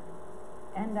to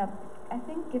end up, I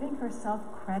think, giving herself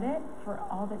credit for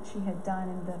all that she had done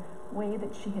and the way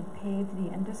that she had paved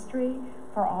the industry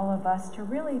for all of us to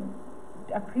really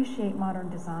appreciate modern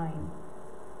design.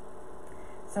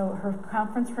 So her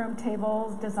conference room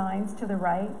tables designs to the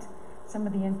right, some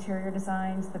of the interior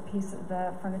designs,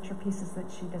 the furniture pieces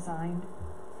that she designed.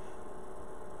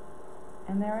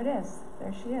 And there it is.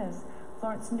 There she is.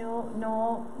 Florence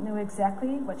Knoll knew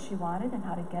exactly what she wanted and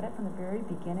how to get it from the very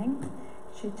beginning.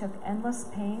 She took endless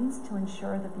pains to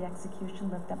ensure that the execution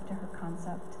lived up to her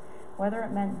concept, whether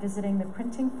it meant visiting the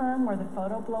printing firm where the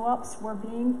photo blow-ups were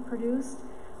being produced,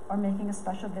 or making a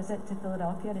special visit to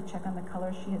Philadelphia to check on the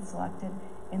colors she had selected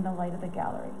in the light of the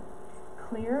gallery.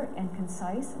 Clear and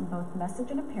concise in both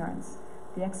message and appearance,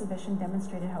 the exhibition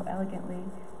demonstrated how elegantly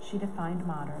she defined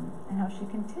modern and how she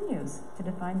continues to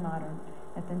define modern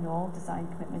at the Knoll Design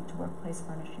Commitment to Workplace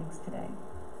Furnishings today.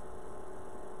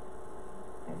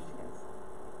 There she is.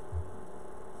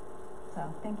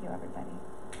 So, thank you, everybody.